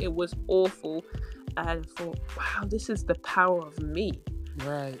 You know, it was awful. And I thought, wow, this is the power of me.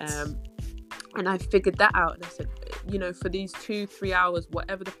 And I figured that out, and I said, you know, for these 2-3 hours,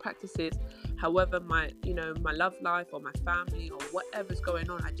 whatever the practice is, however my, you know, my love life or my family or whatever's going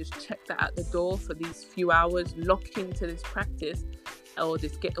on, I just check that at the door for these few hours, lock into this practice, or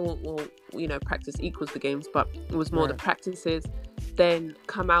this you know, practice equals the games, but it was more the practices, then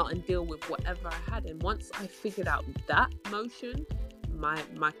come out and deal with whatever I had. And once I figured out that motion,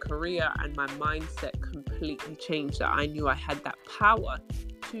 my career and my mindset completely changed. That I knew I had that power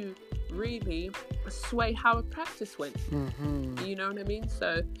to really sway how a practice went. You know what I mean?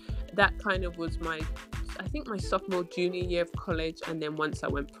 So that kind of was my sophomore, junior year of college. And then once I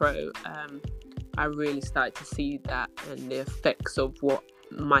went pro, I really started to see that and the effects of what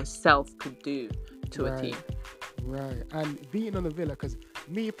myself could do to a team. And being on the Villa, because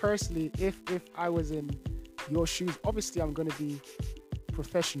me personally, if I was in your shoes, obviously I'm going to be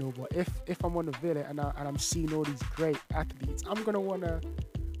professional, but if I'm on the Villa and I'm seeing all these great athletes, I'm going to want to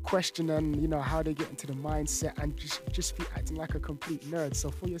question and, you know, how they get into the mindset, and just be acting like a complete nerd. So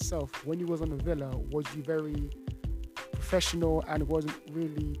for yourself, when you was on the Villa, was you very professional and wasn't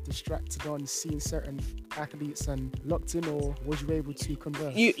really distracted on seeing certain athletes and locked in, or was you able to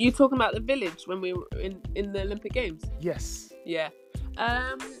converse? You talking about the village when we were in the Olympic Games? Yes. Yeah.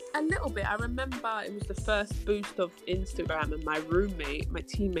 A little bit. I remember it was the first boost of Instagram, and my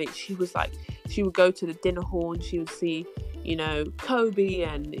teammate, she would go to the dinner hall and she would see, you know, Kobe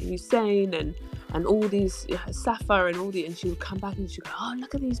and Hussein and all these, Safa and all and she would come back and she'd go, oh,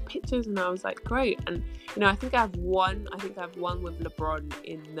 look at these pictures. And I was like, great. And, you know, I think I've won with LeBron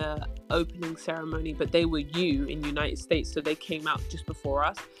in the opening ceremony, but they were in United States, so they came out just before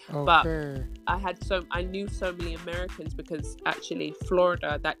us. Okay. But I knew so many Americans, because actually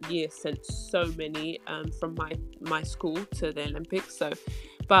Florida that year sent so many from my school to the Olympics. So,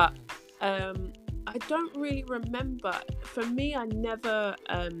 but I don't really remember. For me, I never,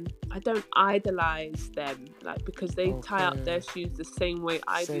 I don't idolize them, like, because they tie up their shoes the same way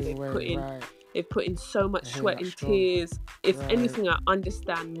I do. They put in They've put in so much I hear sweat that and strong. tears. If Right. anything, I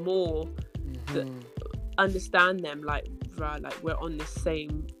understand more, Mm-hmm. understand them, like, right, like we're on the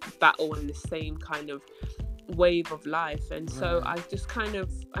same battle and the same kind of wave of life. And so Right. I just kind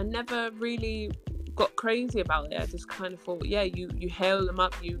of, I never really got crazy about it. I just kind of thought, yeah, you hail them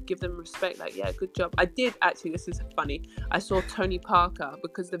up, you give them respect, like, yeah, good job. I did actually, this is funny, I saw Tony Parker,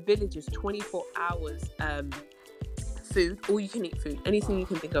 because the village is 24 hours food, all you can eat food, anything you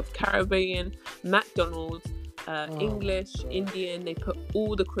can think of, Caribbean, McDonald's, English, God. Indian, they put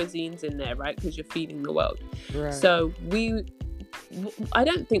all the cuisines in there, right, because you're feeding the world. Right. So I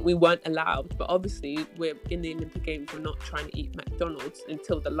don't think we weren't allowed, but obviously we're in the Olympic Games, we're not trying to eat McDonald's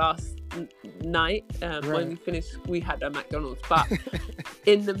until the last night. When Right. we finished, we had a McDonald's, but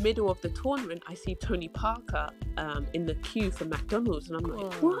in the middle of the tournament, I see Tony Parker in the queue for McDonald's, and I'm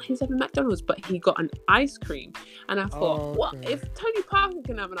like, what? He's having McDonald's, but he got an ice cream, and I thought, what? Okay. If Tony Parker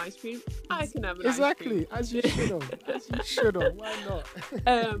can have an ice cream, I can have an ice cream. Exactly, as you should have. As you should have. Why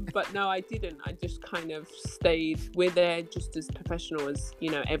not? But no, I didn't. I just kind of stayed. We're there just as professional as,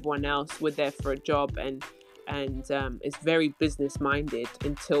 you know, everyone else. We're there for a job, and it's very business minded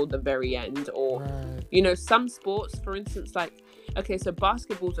until the very end. Or Right. you know, some sports, for instance, like, okay, so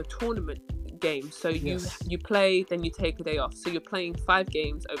basketball's a tournament game, so Yes. you play, then you take a day off, so you're playing 5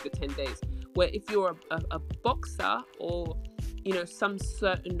 games over 10 days. Where if you're a boxer, or you know, some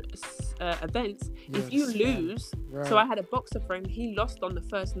certain events, if you Yes. lose, Right. so I had a boxer friend, he lost on the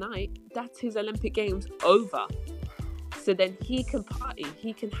first night, that's his Olympic Games over. So then he can party,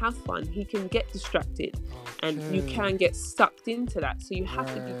 he can have fun, he can get distracted, and you Okay. can get sucked into that. So you have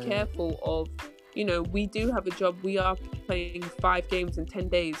to Right. be careful of, you know, we do have a job, we are playing 5 games in 10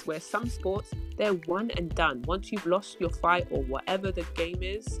 days, where some sports, they're one and done. Once you've lost your fight or whatever the game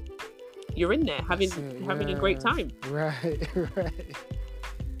is, you're in there having That's it, a great yeah. time. Right, right.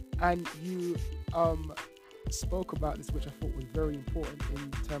 And you spoke about this, which I thought was very important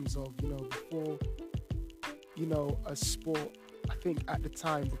in terms of, you know, before, you know, a sport, I think at the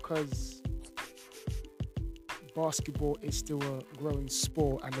time, because basketball is still a growing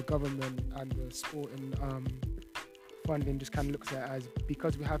sport, and the government and the sporting funding just kind of looks at it as,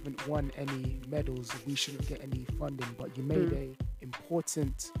 because we haven't won any medals, we shouldn't get any funding. But you made a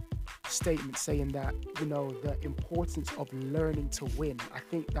important statement saying that, you know, the importance of learning to win. I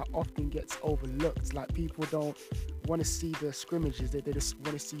think that often gets overlooked. Like, people don't want to see the scrimmages, they just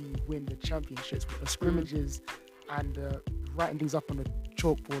want to see you win the championships. But the scrimmages and writing things up on the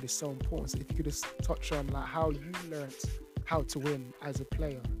chalkboard is so important. So if you could just touch on like how you learned how to win as a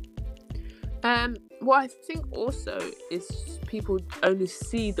player. What I think also is people only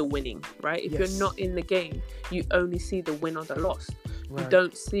see the winning, right? If Yes. you're not in the game, you only see the win or the loss. Right. You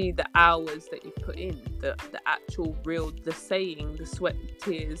don't see the hours that you put in, the actual real, the saying, the sweat,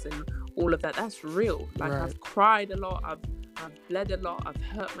 tears, and all of that. That's real. Like, Right. I've cried a lot, I've bled a lot, I've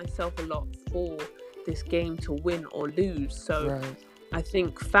hurt myself a lot for this game to win or lose. So Right. I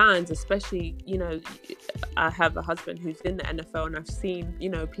think fans, especially, you know, I have a husband who's in the NFL, and I've seen, you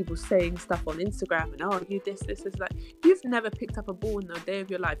know, people saying stuff on Instagram, and, oh, you this is like, you've never picked up a ball in a day of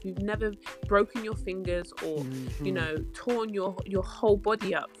your life. You've never broken your fingers or, you know, torn your whole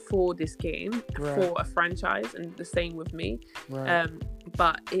body up for this game, Right. for a franchise, and the same with me. Right.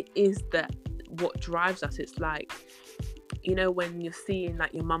 But it is that what drives us. It's like, you know, when you're seeing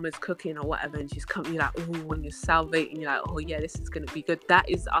like your mama's cooking or whatever, and she's coming, you're like, oh, when you're salivating, you're like, oh yeah, this is gonna be good. That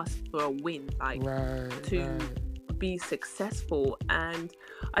is us for a win, like, Right. to Right. be successful. And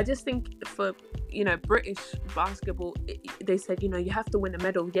I just think for, you know, British basketball, they said, you know, you have to win a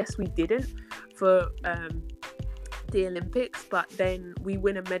medal. Yes, we didn't for the Olympics, but then we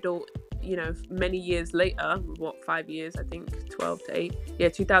win a medal, you know, many years later, 5 years, I think 12 to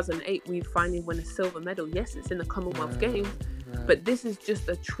 8, 2008, we finally win a silver medal. Yes, it's in the Commonwealth Games, Right. but this is just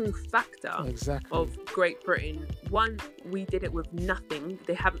a true factor Exactly. of Great Britain. One, we did it with nothing.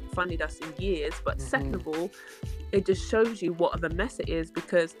 They haven't funded us in years. But second of all, it just shows you what of a mess it is,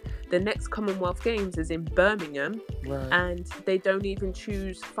 because the next Commonwealth Games is in Birmingham, Right. and they don't even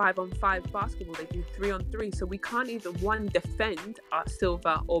choose 5-on-5 basketball. They do 3-on-3. So we can't even, one, defend our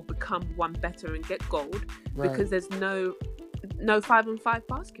silver or become one better and get gold, Right. because there's no 5-on-5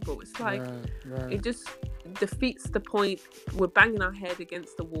 basketball. It's like, Right. it just defeats the point. We're banging our head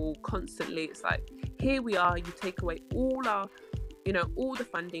against the wall constantly. It's like, here we are, you take away all our, you know, all the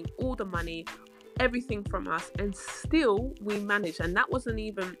funding, all the money, everything from us, and still we managed. And that wasn't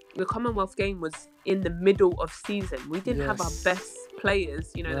even, the Commonwealth game was in the middle of season. We didn't have our Yes. best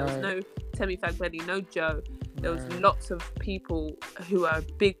players, you know. There was Right. no Temi Fagbedi, no Joe. There was Right. lots of people who are a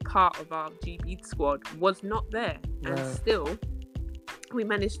big part of our GB squad was not there. And Right. still we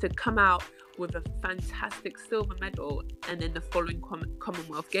managed to come out with a fantastic silver medal, and then the following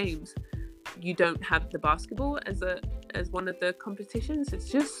Commonwealth Games, you don't have the basketball as one of the competitions. It's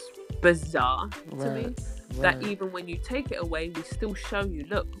just bizarre to me that even when you take it away, we still show you,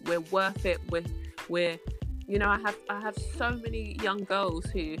 look, we're worth it. We're you know, I have so many young girls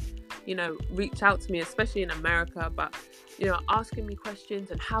who, you know, reach out to me, especially in America, but, you know, asking me questions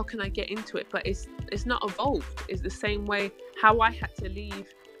and how can I get into it? But it's not evolved. It's the same way how I had to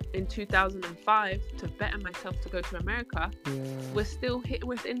leave in 2005 to better myself to go to America. We're still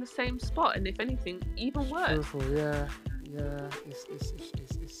we're in the same spot, and if anything, even worse. Beautiful.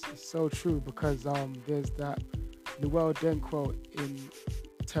 It's so true, because there's that Llewellyn Deng quote in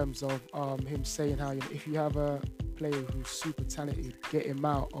terms of him saying how, you know, if you have a player who's super talented, get him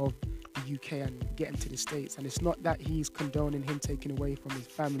out of the UK and get him to the States. And it's not that he's condoning him taking away from his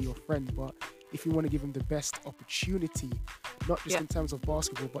family or friends, but if you want to give him the best opportunity, not just in terms of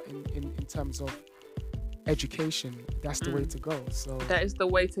basketball, but in terms of education, that's the way to go. So that is the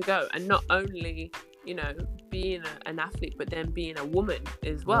way to go. And not only, you know, being an athlete, but then being a woman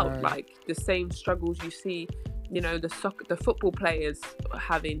as well. Like the same struggles you see, you know, the football players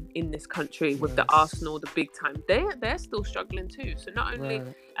having in this country with the Arsenal, the big time, they're still struggling too. So not only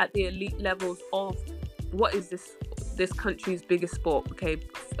at the elite levels of what is this country's biggest sport,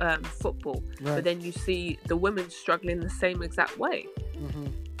 football, but then you see the women struggling the same exact way.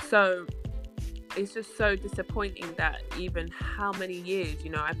 So it's just so disappointing that even how many years,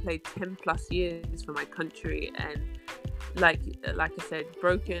 you know, I played 10 plus years for my country, and like I said,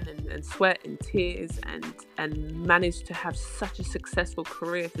 broken and sweat and tears, and managed to have such a successful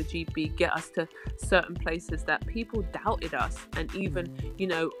career for GB, get us to certain places that people doubted us. And even, you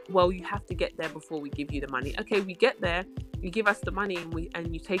know, well, you have to get there before we give you the money. Okay, we get there, you give us the money,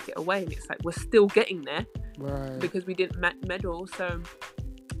 and you take it away, and it's like we're still getting there because we didn't medal. So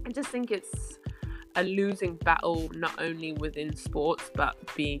I just think it's a losing battle, not only within sports, but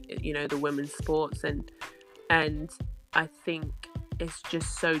being, you know, the women's sports, and I think it's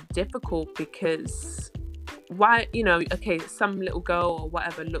just so difficult, because why, you know, okay, some little girl or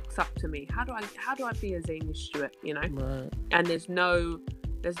whatever looks up to me. How do I be as Amy Stewart, you know? And there's no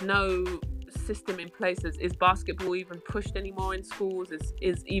system in place. Is basketball even pushed anymore in schools?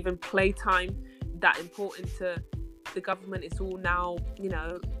 Is even playtime that important to the government? It's all now, you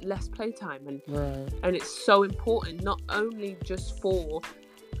know, less playtime, and it's so important, not only just for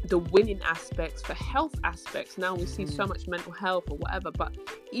the winning aspects, for health aspects. Now we see so much mental health or whatever, but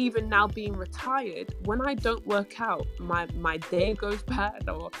even now being retired, when I don't work out, my day goes bad,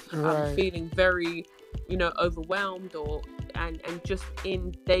 or I'm feeling very, you know, overwhelmed, or and just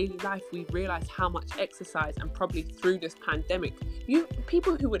in daily life we realize how much exercise, and probably through this pandemic,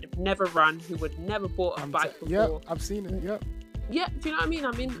 people who would have never run, who would never bought a bike before. I've seen it. Do you know what I mean?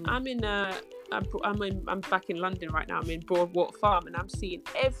 I'm back in London right now. I'm in Broadwater Farm, and I'm seeing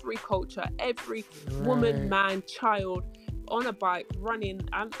every culture, every woman, man, child on a bike running.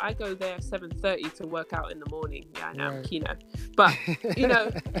 I go there 7:30 to work out in the morning. Yeah, I know, I'm Kino, but you know,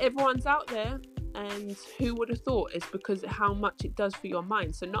 everyone's out there. And who would have thought? It's because how much it does for your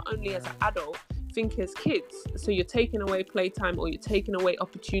mind. So not only as an adult, think as kids. So you're taking away playtime, or you're taking away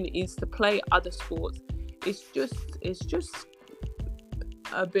opportunities to play other sports. It's just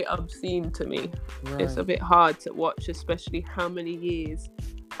a bit obscene to me. It's a bit hard to watch, especially how many years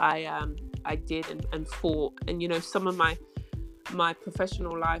I did and fought. And you know, some of my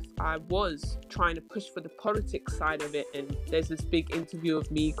professional life, I was trying to push for the politics side of it, and there's this big interview of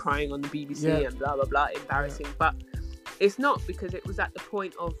me crying on the BBC and blah blah blah, embarrassing. But it's not, because it was at the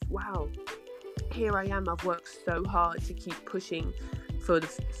point of, wow, here I am, I've worked so hard to keep pushing for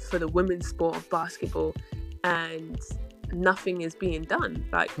the women's sport of basketball, and nothing is being done.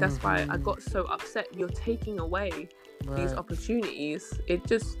 Like, that's why I got so upset. You're taking away these opportunities. It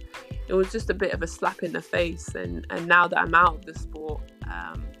was just a bit of a slap in the face, and now that I'm out of the sport,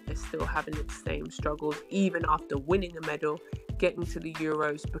 it's still having its same struggles, even after winning a medal, getting to the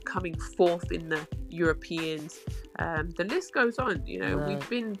Euros, becoming fourth in the Europeans. The list goes on. You know, we've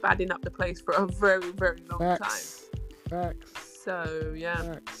been badding up the place for a very, very long time. So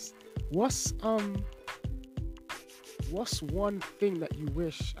yeah. What's one thing that you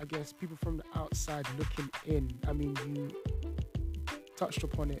wish, I guess, people from the outside looking in, I mean, you touched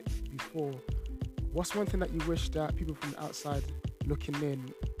upon it before, what's one thing that you wish that people from the outside looking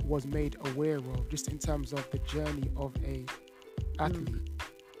in was made aware of, just in terms of the journey of a athlete?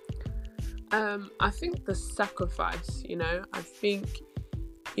 I think the sacrifice, you know, I think,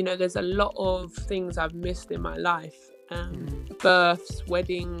 you know, there's a lot of things I've missed in my life. Births,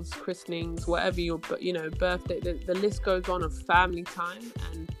 weddings, christenings, whatever your, you know, birthday, the list goes on, of family time,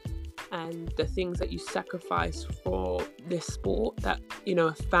 and the things that you sacrifice for this sport that, you know,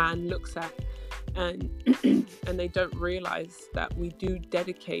 a fan looks at and and they don't realize that we do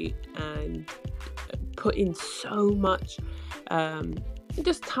dedicate and put in so much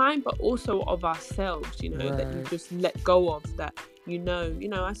just time, but also of ourselves, you know, that you Right. just let go of that. You know,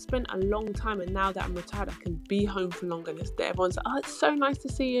 I spent a long time, and now that I'm retired, I can be home for longer. And everyone's like, oh, it's so nice to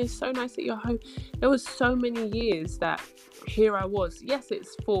see you. It's so nice that you're home. There was so many years that here I was. Yes,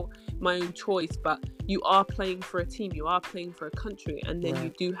 it's for my own choice, but you are playing for a team. You are playing for a country. And then you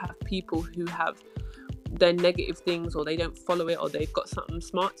Right. do have people who have their negative things, or they don't follow it, or they've got something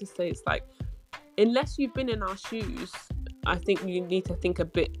smart to say. It's like, unless you've been in our shoes, I think you need to think a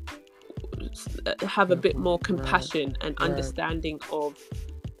bit, have a bit more Right. compassion and Right. understanding of,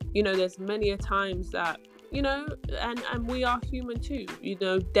 you know, there's many a times that, you know, and we are human too, you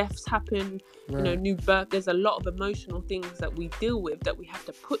know, deaths happen, you know, Right. new birth, there's a lot of emotional things that we deal with that we have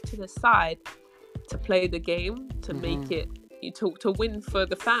to put to the side to play the game, to make it, to win for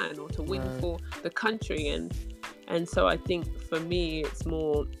the fan, or to win Right. for the country. And so I think for me it's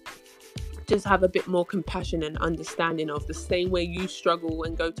more just have a bit more compassion and understanding of the same way you struggle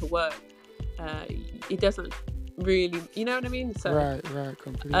and go to work. It doesn't really, you know what I mean? So Right.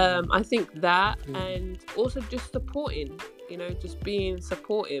 Completely. I think that, Completely. and also just supporting, you know, just being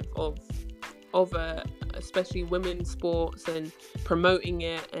supportive of especially women's sports, and promoting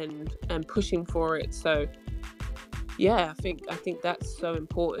it and pushing for it. So yeah, I think that's so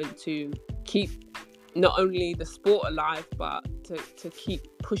important, to keep not only the sport alive, but to keep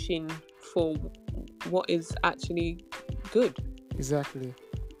pushing for what is actually good. Exactly.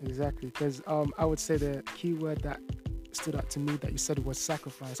 Because I would say the key word that stood out to me that you said was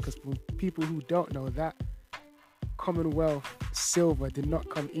sacrifice. Because for people who don't know, that Commonwealth silver did not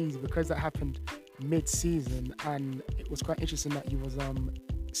come easy, because that happened mid-season, and it was quite interesting that you was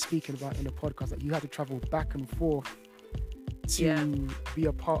speaking about in the podcast that you had to travel back and forth to Yeah. be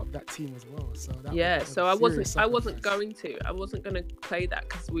a part of that team as well. So that Yeah, was so a I serious wasn't sacrifice. going to play that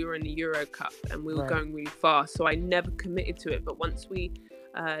because we were in the Euro Cup and we were Right. going really fast. So I never committed to it. But once we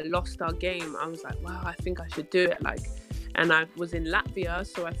lost our game, I was like, wow, I think I should do it. Like, and I was in Latvia,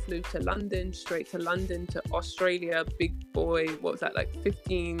 so I flew to London, straight to London, to Australia. Big boy, what was that, like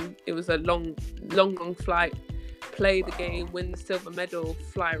 15? It was a long flight. Play the game, win the silver medal,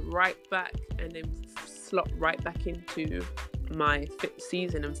 fly right back, and then slot right back into my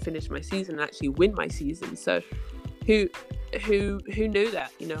season and finish my season and actually win my season. So who knew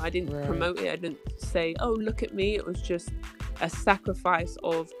that? You know, I didn't Right. promote it. I didn't say, oh, look at me. It was just a sacrifice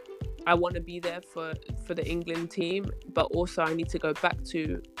of, I want to be there for the England team, but also I need to go back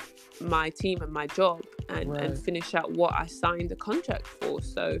to my team and my job and Right. finish out what I signed the contract for.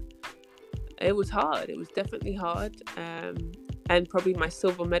 So it was hard. It was definitely hard. And probably my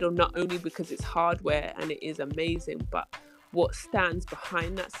silver medal, not only because it's hardware and it is amazing, but what stands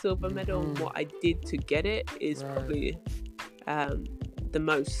behind that silver medal and what I did to get it is Right. probably the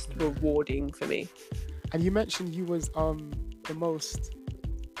most rewarding for me. And you mentioned you was the most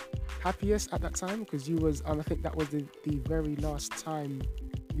happiest at that time, because you was I think that was the very last time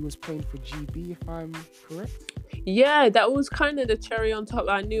you was playing for GB, if I'm correct. Yeah, that was kind of the cherry on top.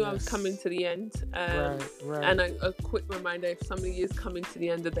 I knew I was Yes. coming to the end. Right. And a quick reminder, if somebody is coming to the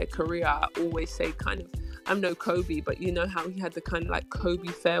end of their career, I always say kind of, I'm no Kobe, but you know how he had the kind of like Kobe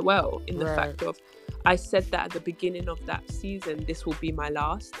farewell, in the Right. fact of, I said that at the beginning of that season, this will be my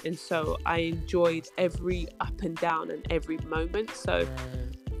last. And so I enjoyed every up and down and every moment. So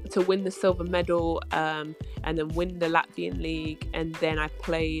Right. to win the silver medal, and then win the Latvian league, and then I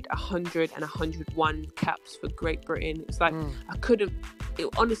played 100 and 101 caps for Great Britain. It's like I couldn't.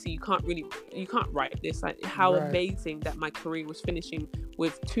 Honestly, you can't write this. Like how Right. amazing that my career was finishing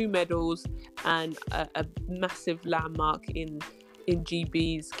with 2 medals and a massive landmark in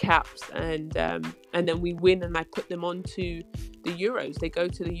GB's caps, and then we win, and I put them onto the Euros. They go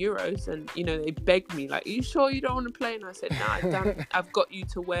to the Euros, and you know they begged me like, "Are you sure you don't want to play?" And I said, "No, I've got you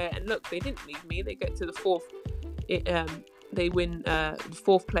to wear." And look, they didn't leave me. They get to the fourth. They win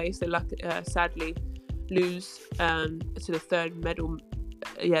fourth place. They sadly lose to the third medal.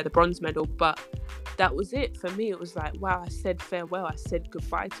 The bronze medal. But that was it for me. It was like, wow, I said farewell. I said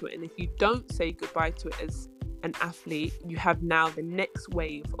goodbye to it. And if you don't say goodbye to it as an athlete, you have now the next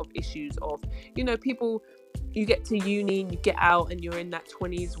wave of issues of, you know, people, you get to uni and you get out and you're in that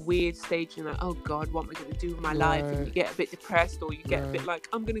 20s weird stage, and you're like, oh God, what am I going to do with my life? And you get a bit depressed, or you get a bit like,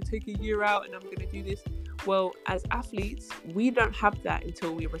 I'm going to take a year out and I'm going to do this. Well, as athletes, we don't have that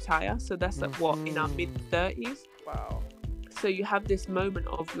until we retire. So that's like what, in our mid 30s? Wow. So you have this moment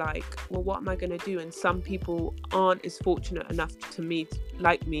of like, well, what am I going to do? And some people aren't as fortunate enough to meet,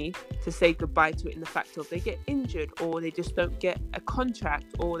 like me, to say goodbye to it in the fact of they get injured, or they just don't get a contract,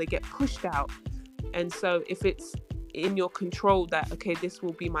 or they get pushed out. And so if it's in your control that, okay, this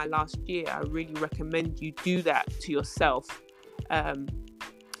will be my last year, I really recommend you do that to yourself,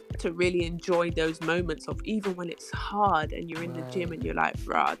 to really enjoy those moments of, even when it's hard and you're in the gym and you're like,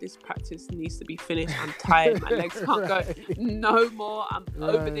 bruh, this practice needs to be finished, I'm tired, my legs can't go no more, I'm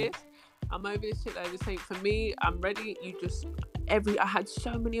over this shit. Like, just saying, for me, I'm ready. I had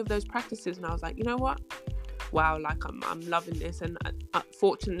so many of those practices, and I was like, you know what, wow, like I'm loving this. And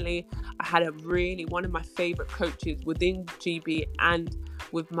fortunately, I had one of my favorite coaches within GB and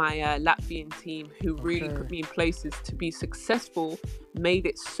with my Latvian team, who really put me in places to be successful, made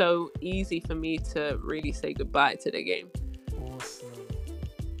it so easy for me to really say goodbye to the game. Awesome.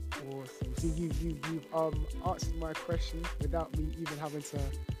 So you've answered my question without me even having to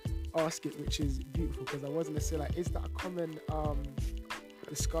ask it, which is beautiful, because I was going to say, like, is that a common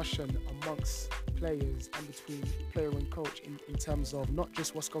discussion amongst players and between player and coach in terms of not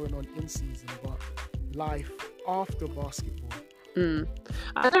just what's going on in season, but life after basketball?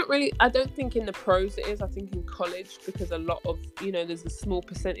 I don't think in the pros it is. I think in college, because a lot of, there's a small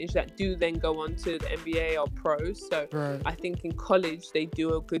percentage that do then go on to the NBA or pros. So I think in college they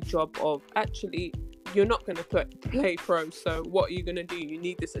do a good job of, actually, you're not going to play pro, so what are you going to do? You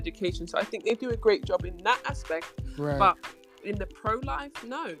need this education. So I think they do a great job in that aspect. But in the pro life,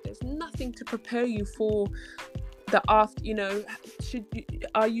 no, there's nothing to prepare you for the after.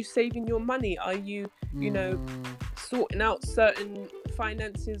 Are you saving your money? Are you sorting out certain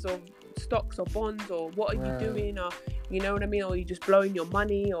finances of stocks or bonds, or what are you doing? Or you know what I mean? Or are you just blowing your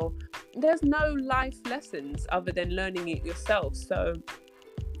money? Or there's no life lessons other than learning it yourself. So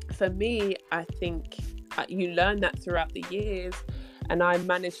for me, I think you learn that throughout the years, and I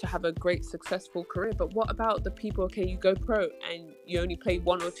managed to have a great successful career. But what about the people, okay, you go pro and you only play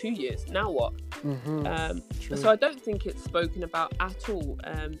 1 or 2 years, now what? So I don't think it's spoken about at all.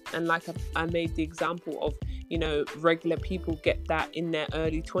 And like I made the example of, regular people get that in their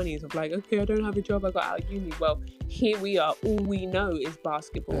early 20s of like, okay, I don't have a job, I got out of uni. Well, here we are, all we know is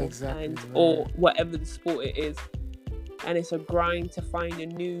basketball, or whatever the sport it is. And it's a grind to find a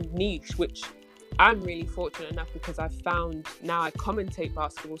new niche, which I'm really fortunate enough, because I've found now I commentate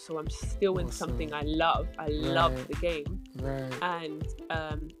basketball, so I'm still in something I love. I love the game, and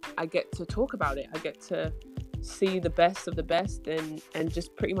I get to talk about it. I get to see the best of the best and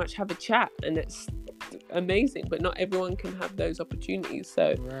just pretty much have a chat, and it's amazing. But not everyone can have those opportunities,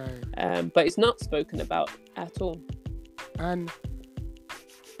 so but it's not spoken about at all. And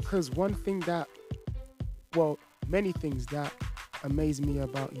because one thing that, well, many things that amaze me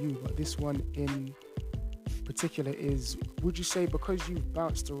about you, but this one in particular is, would you say, because you've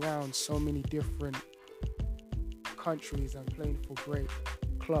bounced around so many different countries and playing for great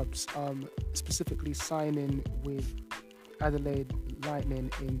clubs, specifically signing with Adelaide Lightning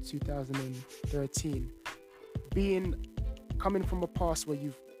in 2013, coming from a past where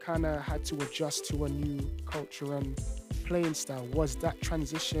you've kind of had to adjust to a new culture and playing style, was that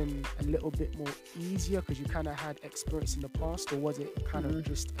transition a little bit more easier because you kind of had experience in the past, or was it kind of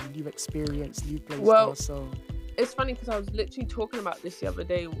just a new experience, new play style? So it's funny, because I was literally talking about this the other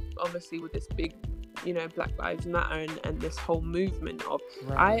day, obviously with this big, Black Lives Matter and this whole movement of,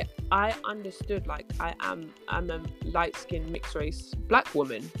 I understood, like, I'm a light-skinned mixed race black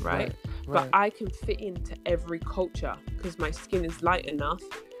woman, right? But I can fit into every culture because my skin is light enough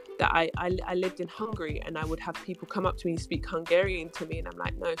that I lived in Hungary, and I would have people come up to me and speak Hungarian to me, and I'm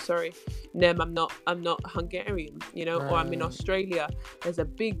like, no, sorry, Nem, I'm not Hungarian, or I'm in Australia. There's a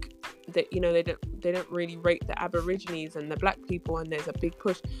big, that they don't really rate the Aborigines and the black people, and there's a big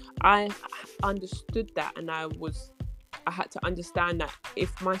push. I understood that, and I had to understand that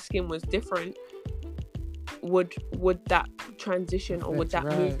if my skin was different, would that transition or would that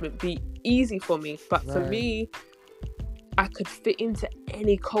movement be easy for me? But for me, I could fit into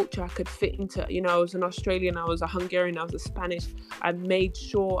any culture. I could fit into, I was an Australian, I was a Hungarian, I was a Spanish. I made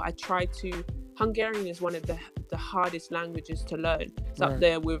sure I tried to. Hungarian is one of the hardest languages to learn. It's up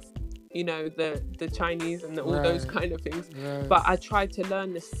there with, the Chinese and all those kind of things. But I tried to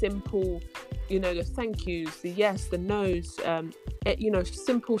learn the simple, the thank yous, the yes, the no's,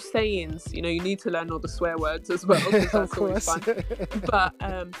 simple sayings. You need to learn all the swear words as well, because that's always fun. But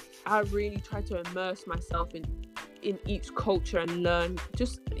I really tried to immerse myself in each culture and learn,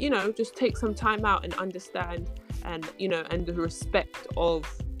 just take some time out and understand, and and the respect of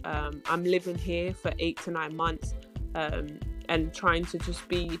I'm living here for 8 to 9 months, and trying to just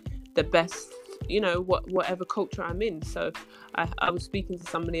be the best whatever culture I'm in. So I was speaking to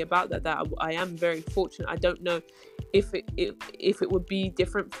somebody about that I am very fortunate. I don't know if it would be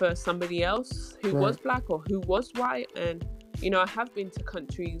different for somebody else who was black or who was white. And I have been to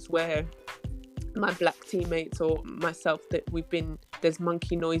countries where my black teammates or myself, that there's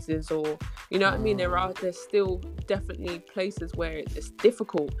monkey noises, or what I mean, there's still definitely places where it's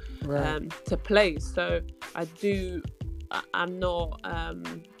difficult to play. So I'm not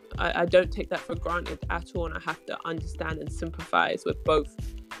I don't take that for granted at all, and I have to understand and sympathize with both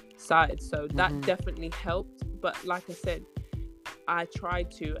sides. So that definitely helped. But like I said, I tried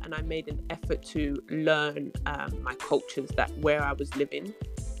to, and I made an effort to learn my cultures where I was living.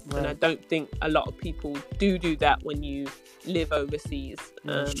 And I don't think a lot of people do that when you live overseas.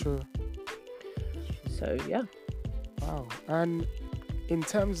 That's true. So yeah. Wow. And in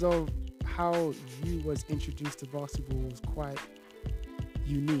terms of how you was introduced to basketball was quite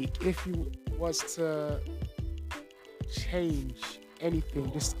unique. If you was to change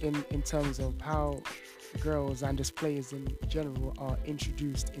anything, just in terms of how girls and just players in general are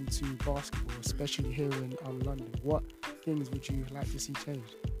introduced into basketball, especially here in London, what things would you like to see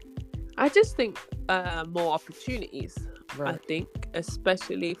changed? I just think more opportunities. I think,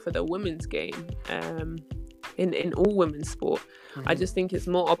 especially for the women's game, in all women's sport. I just think it's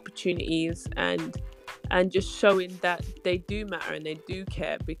more opportunities and just showing that they do matter and they do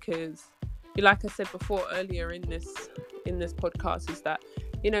care. Because, like I said before earlier in this podcast, is that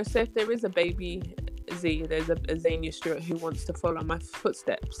so if there is a baby Z, there's a Xenia Stewart who wants to follow my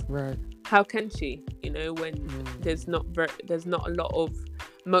footsteps. How can she? When there's not a lot of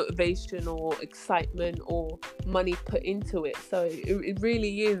motivation or excitement or money put into it. So it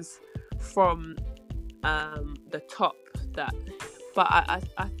really is from the top that. But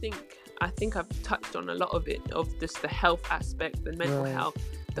I think I've touched on a lot of it, of just the health aspect, the mental health,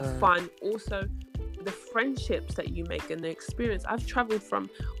 the fun, also the friendships that you make and the experience. I've traveled from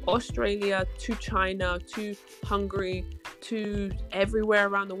Australia to China to Hungary to everywhere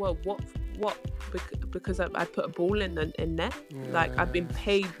around the world. What? Because I put a ball in the net. Like, I've been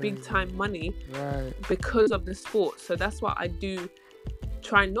paid big time money because of the sport. So that's what I do.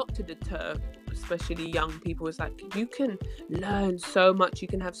 Try not to deter, especially young people. It's like, you can learn so much. You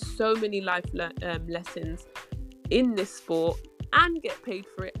can have so many life lessons in this sport and get paid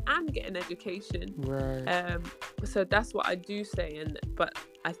for it and get an education. So that's what I do say. But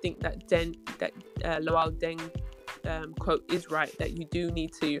I think that Luol Deng quote is right, that you do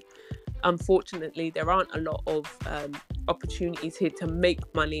need to. Unfortunately, there aren't a lot of opportunities here to make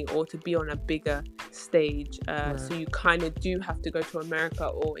money or to be on a bigger stage. So you kind of do have to go to America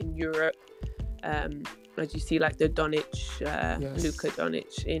or in Europe. As you see, like the Doncic, Luka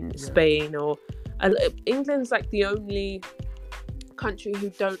Doncic in Spain, or England's like the only country who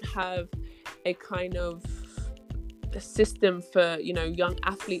don't have a kind of a system for young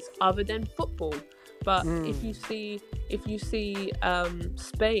athletes other than football. But if you see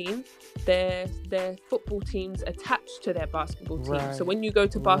Spain, their football teams attached to their basketball team. So when you go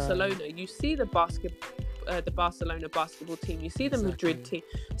to Barcelona, you see the Barcelona basketball team, you see the Madrid team.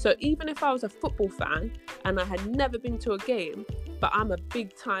 So even if I was a football fan and I had never been to a game, but I'm a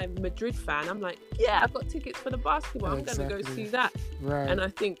big time Madrid fan, I'm like, yeah, I've got tickets for the basketball. I'm going to go see that. And I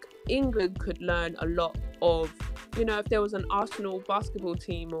think England could learn a lot of, if there was an Arsenal basketball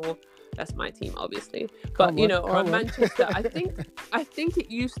team, or that's my team, obviously, but or Manchester. I think it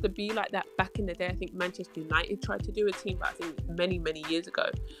used to be like that back in the day. I think Manchester United tried to do a team, but I think many years ago.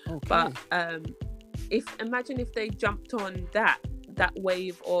 But imagine if they jumped on that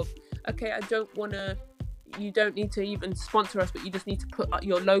wave of, okay, you don't need to even sponsor us, but you just need to put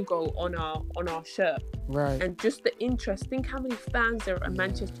your logo on our shirt. And just the interest. Think how many fans there are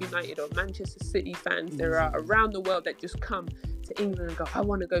Manchester United or Manchester City fans there are around the world that just come to England and go, I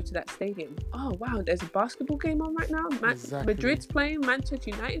want to go to that stadium. Oh wow, there's a basketball game on right now. Madrid's playing,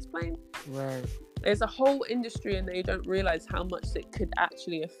 Manchester United's playing. There's a whole industry, and they don't realize how much it could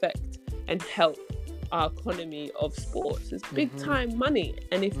actually affect and help our economy of sports. It's big time money,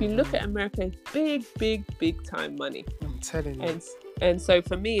 and if you look at America, it's big time money. I'm telling you. And so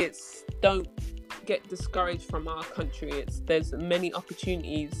for me, it's, don't get discouraged from our country. There's many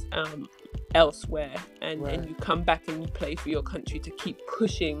opportunities elsewhere, and you come back and you play for your country to keep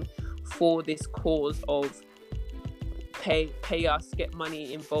pushing for this cause of pay us, get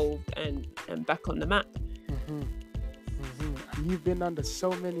money involved, and back on the map. You've been under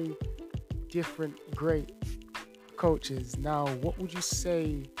so many different great coaches. Now, what would you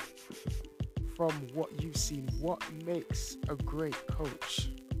say, from what you've seen, what makes a great coach,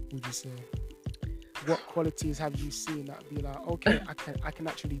 would you say? what qualities have you seen that be like, okay, I can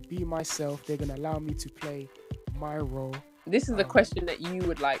actually be myself. They're gonna allow me to play my role. This is a question that you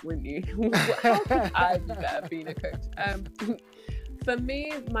would like, wouldn't you? How could I be better being a coach? For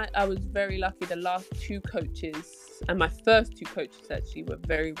me, I was very lucky. The last two coaches, and my first two coaches actually, were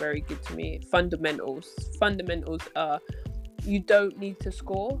very, very good to me. Fundamentals are, you don't need to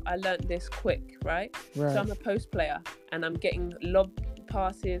score. I learned this quick, right? So I'm a post player, and I'm getting lob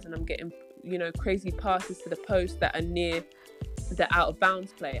passes, and I'm getting, crazy passes to the post that are near the out of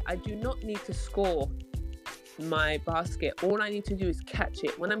bounds play. I do not need to score my basket. All I need to do is catch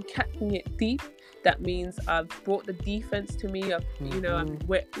it. When I'm catching it deep, that means I've brought the defense to me.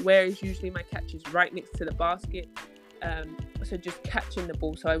 Where is usually my catch is right next to the basket. So just catching the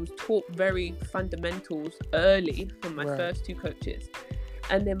ball. So I was taught very fundamentals early from my first two coaches.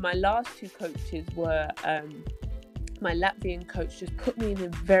 And then my last two coaches were my Latvian coach just put me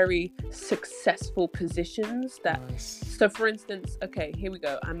in very successful positions that so for instance, okay, here we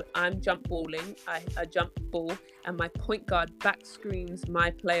go, I'm jump balling, I jump ball, and my point guard back screens my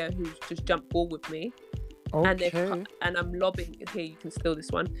player who's just jump ball with me. And I'm lobbing. Here, you can steal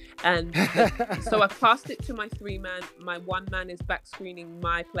this one. And so I passed it to my 3-man. My 1-man is back screening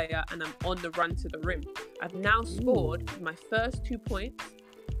my player, and I'm on the run to the rim. I've now scored my first 2 points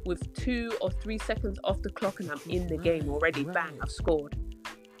with 2 or 3 seconds off the clock, and I'm in the game already. Bang, I've scored.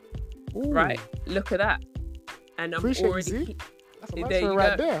 Right, look at that. And I'm already. That's a nice one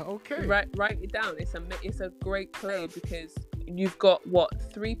right there. Okay. Write it down. It's a great play because you've got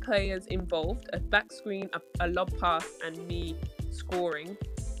 3 players involved: a back screen, a lob pass, and me scoring,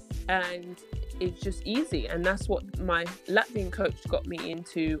 and it's just easy. And that's what my Latvian coach got me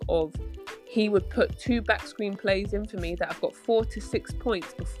into. He would put 2 back screen plays in for me that I've got 4 to 6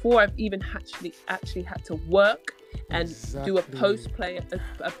 points before I've even actually had to work and do a post play,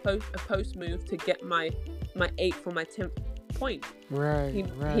 a post move to get my 8th or my 10th point.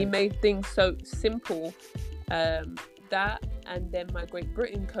 He made things so simple. That, and then my Great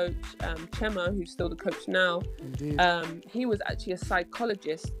Britain coach, Chema, who's still the coach now, he was actually a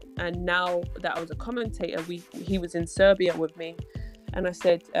psychologist, and now that I was a commentator, he was in Serbia with me, and I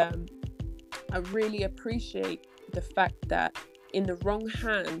said, I really appreciate the fact that in the wrong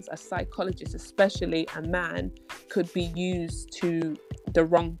hands, a psychologist, especially a man, could be used to the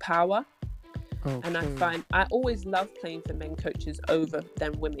wrong power. And I always love playing for men coaches over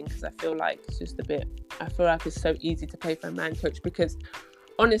than women, because I feel like it's so easy to play for a man coach, because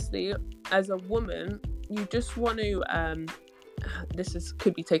honestly, as a woman, you just want to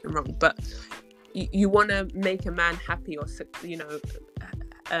could be taken wrong, but you want to make a man happy, or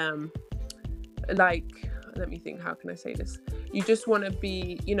let me think, how can I say this? You just want to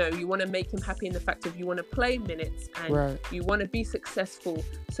be, you want to make him happy in the fact of you want to play minutes, and you want to be successful.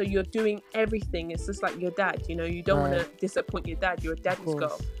 So you're doing everything. It's just like your dad, you don't want to disappoint your dad. You're a daddy's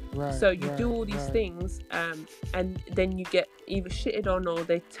girl. So you do all these things, and then you get either shitted on, or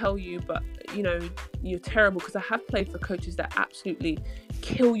they tell you, but you're terrible. Because I have played for coaches that absolutely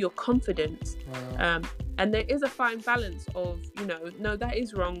kill your confidence. And there is a fine balance of, no, that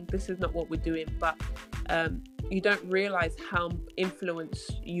is wrong, this is not what we're doing, but you don't realize how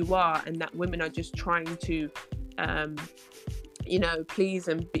influenced you are, and that women are just trying to please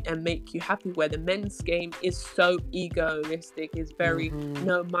and make you happy, where the men's game is so egoistic, is very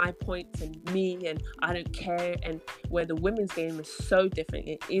no, my points and me, and I don't care, and where the women's game is so different.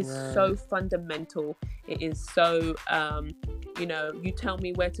 It is so fundamental. It is so you tell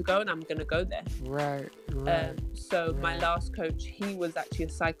me where to go and I'm gonna go there. My last coach, he was actually a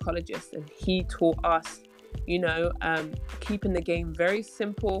psychologist, and he taught us keeping the game very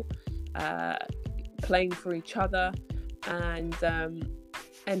simple, playing for each other, and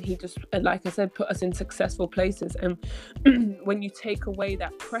he just, like I said, put us in successful places. And when you take away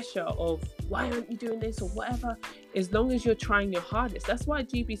that pressure of why aren't you doing this or whatever, as long as you're trying your hardest. That's why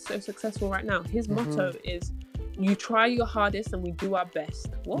GB's so successful right now. His motto is, you try your hardest and we do our best.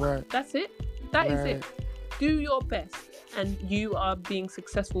 That's it. That is it. Do your best, and you are being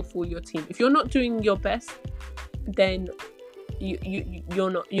successful for your team. If you're not doing your best, then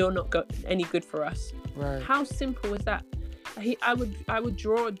you're not any good for us. How simple is that? I would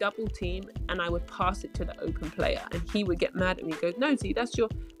draw a double team, and I would pass it to the open player, and he would get mad at me. He goes, "No, Z, that's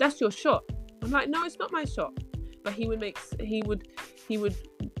your shot." I'm like, "No, it's not my shot." But he would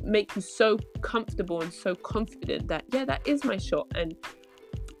make you so comfortable and so confident that that is my shot,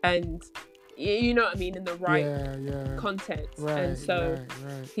 and you know what I mean, in the right context. And so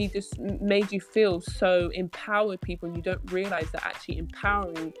he just made you feel so empowered, people, and you don't realize that actually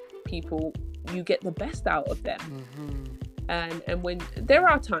empowering people, you get the best out of them. And when there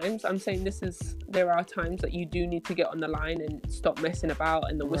are times, there are times that you do need to get on the line and stop messing about,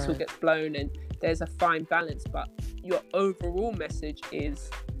 and the whistle gets blown, and there's a fine balance. But your overall message is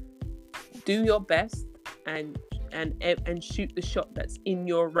do your best and shoot the shot that's in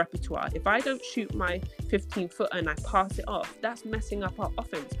your repertoire. If I don't shoot my 15-footer and I pass it off, that's messing up our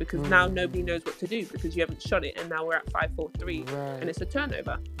offense, because now nobody knows what to do because you haven't shot it, and now we're at 5-4-3 and it's a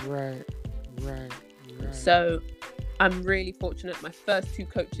turnover. Right. So I'm really fortunate. My first 2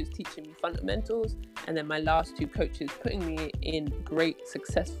 coaches teaching me fundamentals, and then my last 2 coaches putting me in great,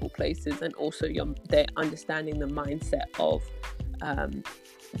 successful places, and also they're understanding the mindset of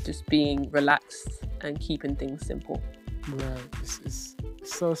just being relaxed and keeping things simple. Right. This is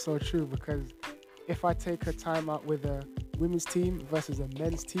so true, because if I take a time out with a women's team versus a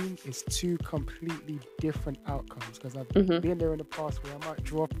men's team, it's 2 completely different outcomes, because I've been there in the past where I might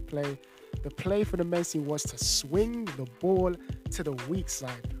draw up a play. The play for the men's team was to swing the ball to the weak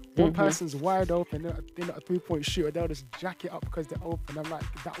side. One person's wide open, they're not a 3-point shooter, they'll just jack it up because they're open. I'm like,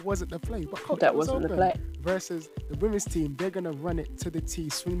 that wasn't the play. But coach, that wasn't the play. Versus the women's team, they're going to run it to the tee,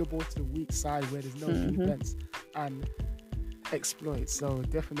 swing the ball to the weak side where there's no defense, and exploit. So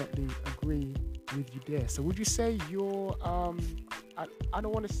definitely agree with you there. So would you say you're, I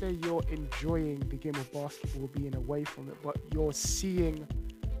don't want to say you're enjoying the game of basketball being away from it, but you're seeing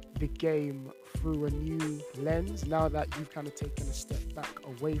the game through a new lens now that you've kind of taken a step back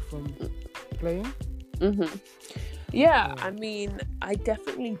away from playing? Yeah, I mean, I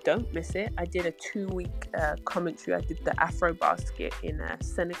definitely don't miss it. I did a 2-week commentary. I did the Afro Basket in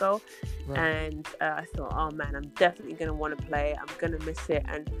Senegal, and I thought, oh man, I'm definitely going to want to play. I'm going to miss it.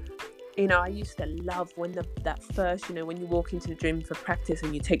 And you know, I used to love when that first, you know, when you walk into the gym for practice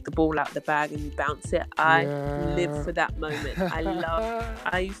and you take the ball out of the bag and you bounce it. I live for that moment.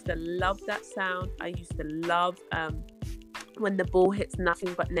 I used to love that sound. I used to love when the ball hits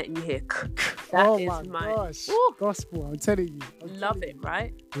nothing but net and you hear that is my gosh. Gospel, I'm telling you. Love it,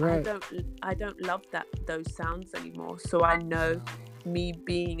 right? I don't love those sounds anymore. So I know me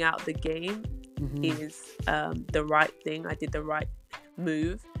being out the game is the right thing. I did the right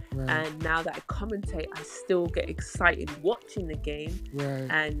move. And now that I commentate, I still get excited watching the game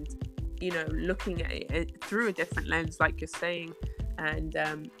and, you know, looking at it through a different lens, like you're saying. And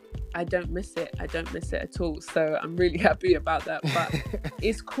I don't miss it. I don't miss it at all. So I'm really happy about that. But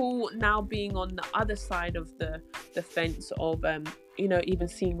it's cool now being on the other side of the fence of, you know, even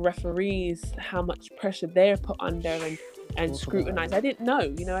seeing referees, how much pressure they're put under and scrutinized. I didn't know,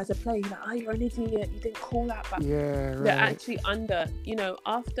 you know, as a player, you're like, oh, you're an idiot, you didn't call that, but they're actually under, you know,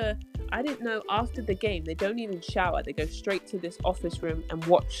 I didn't know after the game, they don't even shower, they go straight to this office room and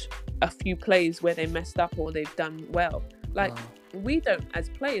watch a few plays where they messed up or they've done well. Like, we don't, as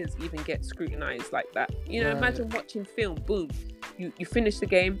players, even get scrutinized like that. You know, imagine watching film, boom, you finish the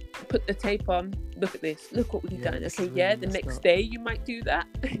game, put the tape on, look at this, look what we've done. Okay, the next day you might do that.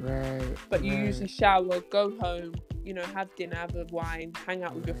 But you usually shower, go home, you know, have dinner, have a wine, hang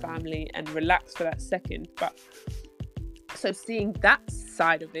out with your family and relax for that second. But so seeing that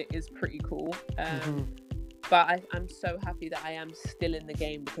side of it is pretty cool. But I'm so happy that I am still in the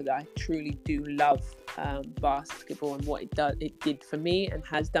game, because I truly do love basketball and what it did for me and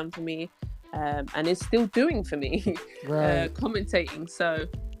has done for me, and is still doing for me, commentating. So,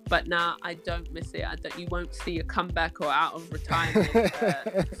 but now I don't miss it. You won't see a comeback or out of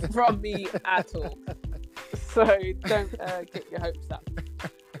retirement from me at all. So don't get your hopes up.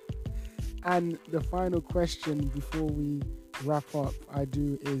 And the final question before we wrap up,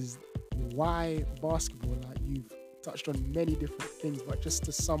 is why basketball? Like, you've touched on many different things, but just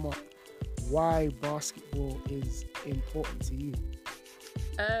to sum up, why basketball is important to you?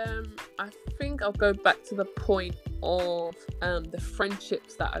 I think I'll go back to the point of the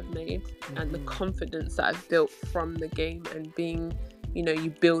friendships that I've made and the confidence that I've built from the game, and being, you know,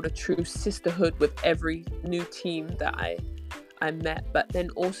 you build a true sisterhood with every new team that I met, but then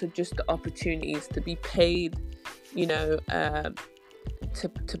also just the opportunities to be paid, you know,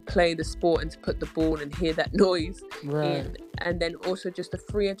 to play the sport and to put the ball and hear that noise in, and then also just a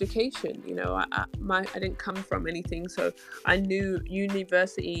free education. You know, I didn't come from anything, so I knew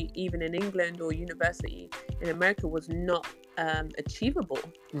university, even in England, or university in America, was not achievable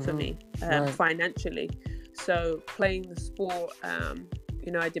for me financially. So playing the sport,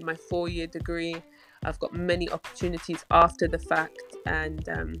 you know, I did my 4-year degree. I've got many opportunities after the fact, and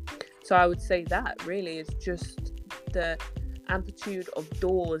so I would say that really is just the amplitude of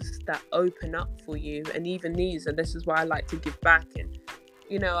doors that open up for you. And even these, and this is why I like to give back. And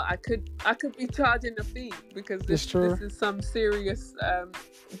you know, I could be charging a fee, because this is some serious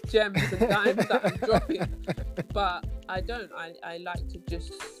gems and dimes that I'm dropping, but I don't. I like to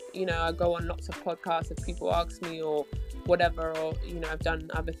just, I go on lots of podcasts if people ask me or whatever, or, I've done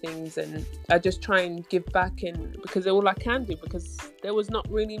other things, and I just try and give back, and because all I can do, because there was not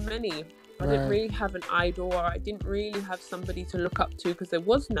really many. I didn't really have an idol, or I didn't really have somebody to look up to, because there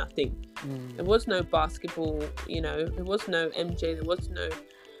was nothing. There was no basketball, there was no MJ, there was no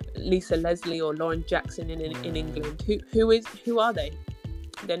Lisa Leslie or Lauren Jackson in England. Who are they?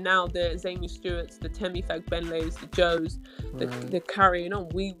 They're now the Zami Stewarts, the Temi Fagbenles, the Joes, the carrying on.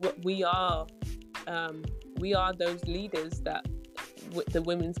 We are those leaders that the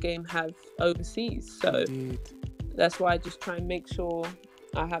women's game have overseas. So Indeed. That's why I just try and make sure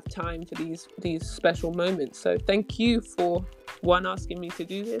I have time for these special moments. So thank you for asking me to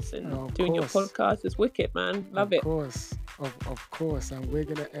do this, and doing your podcast. It's wicked, man. Love it. Of course. And we're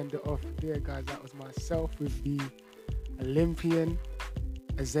gonna end it off there, guys. That was myself with the Olympian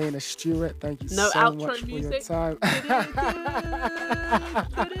Azayna Stewart. Thank you so much for your time. Okay, sorry,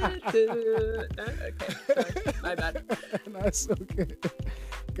 my bad. That's okay.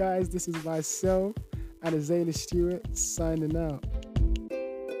 Guys, this is myself and Azayna Stewart signing out.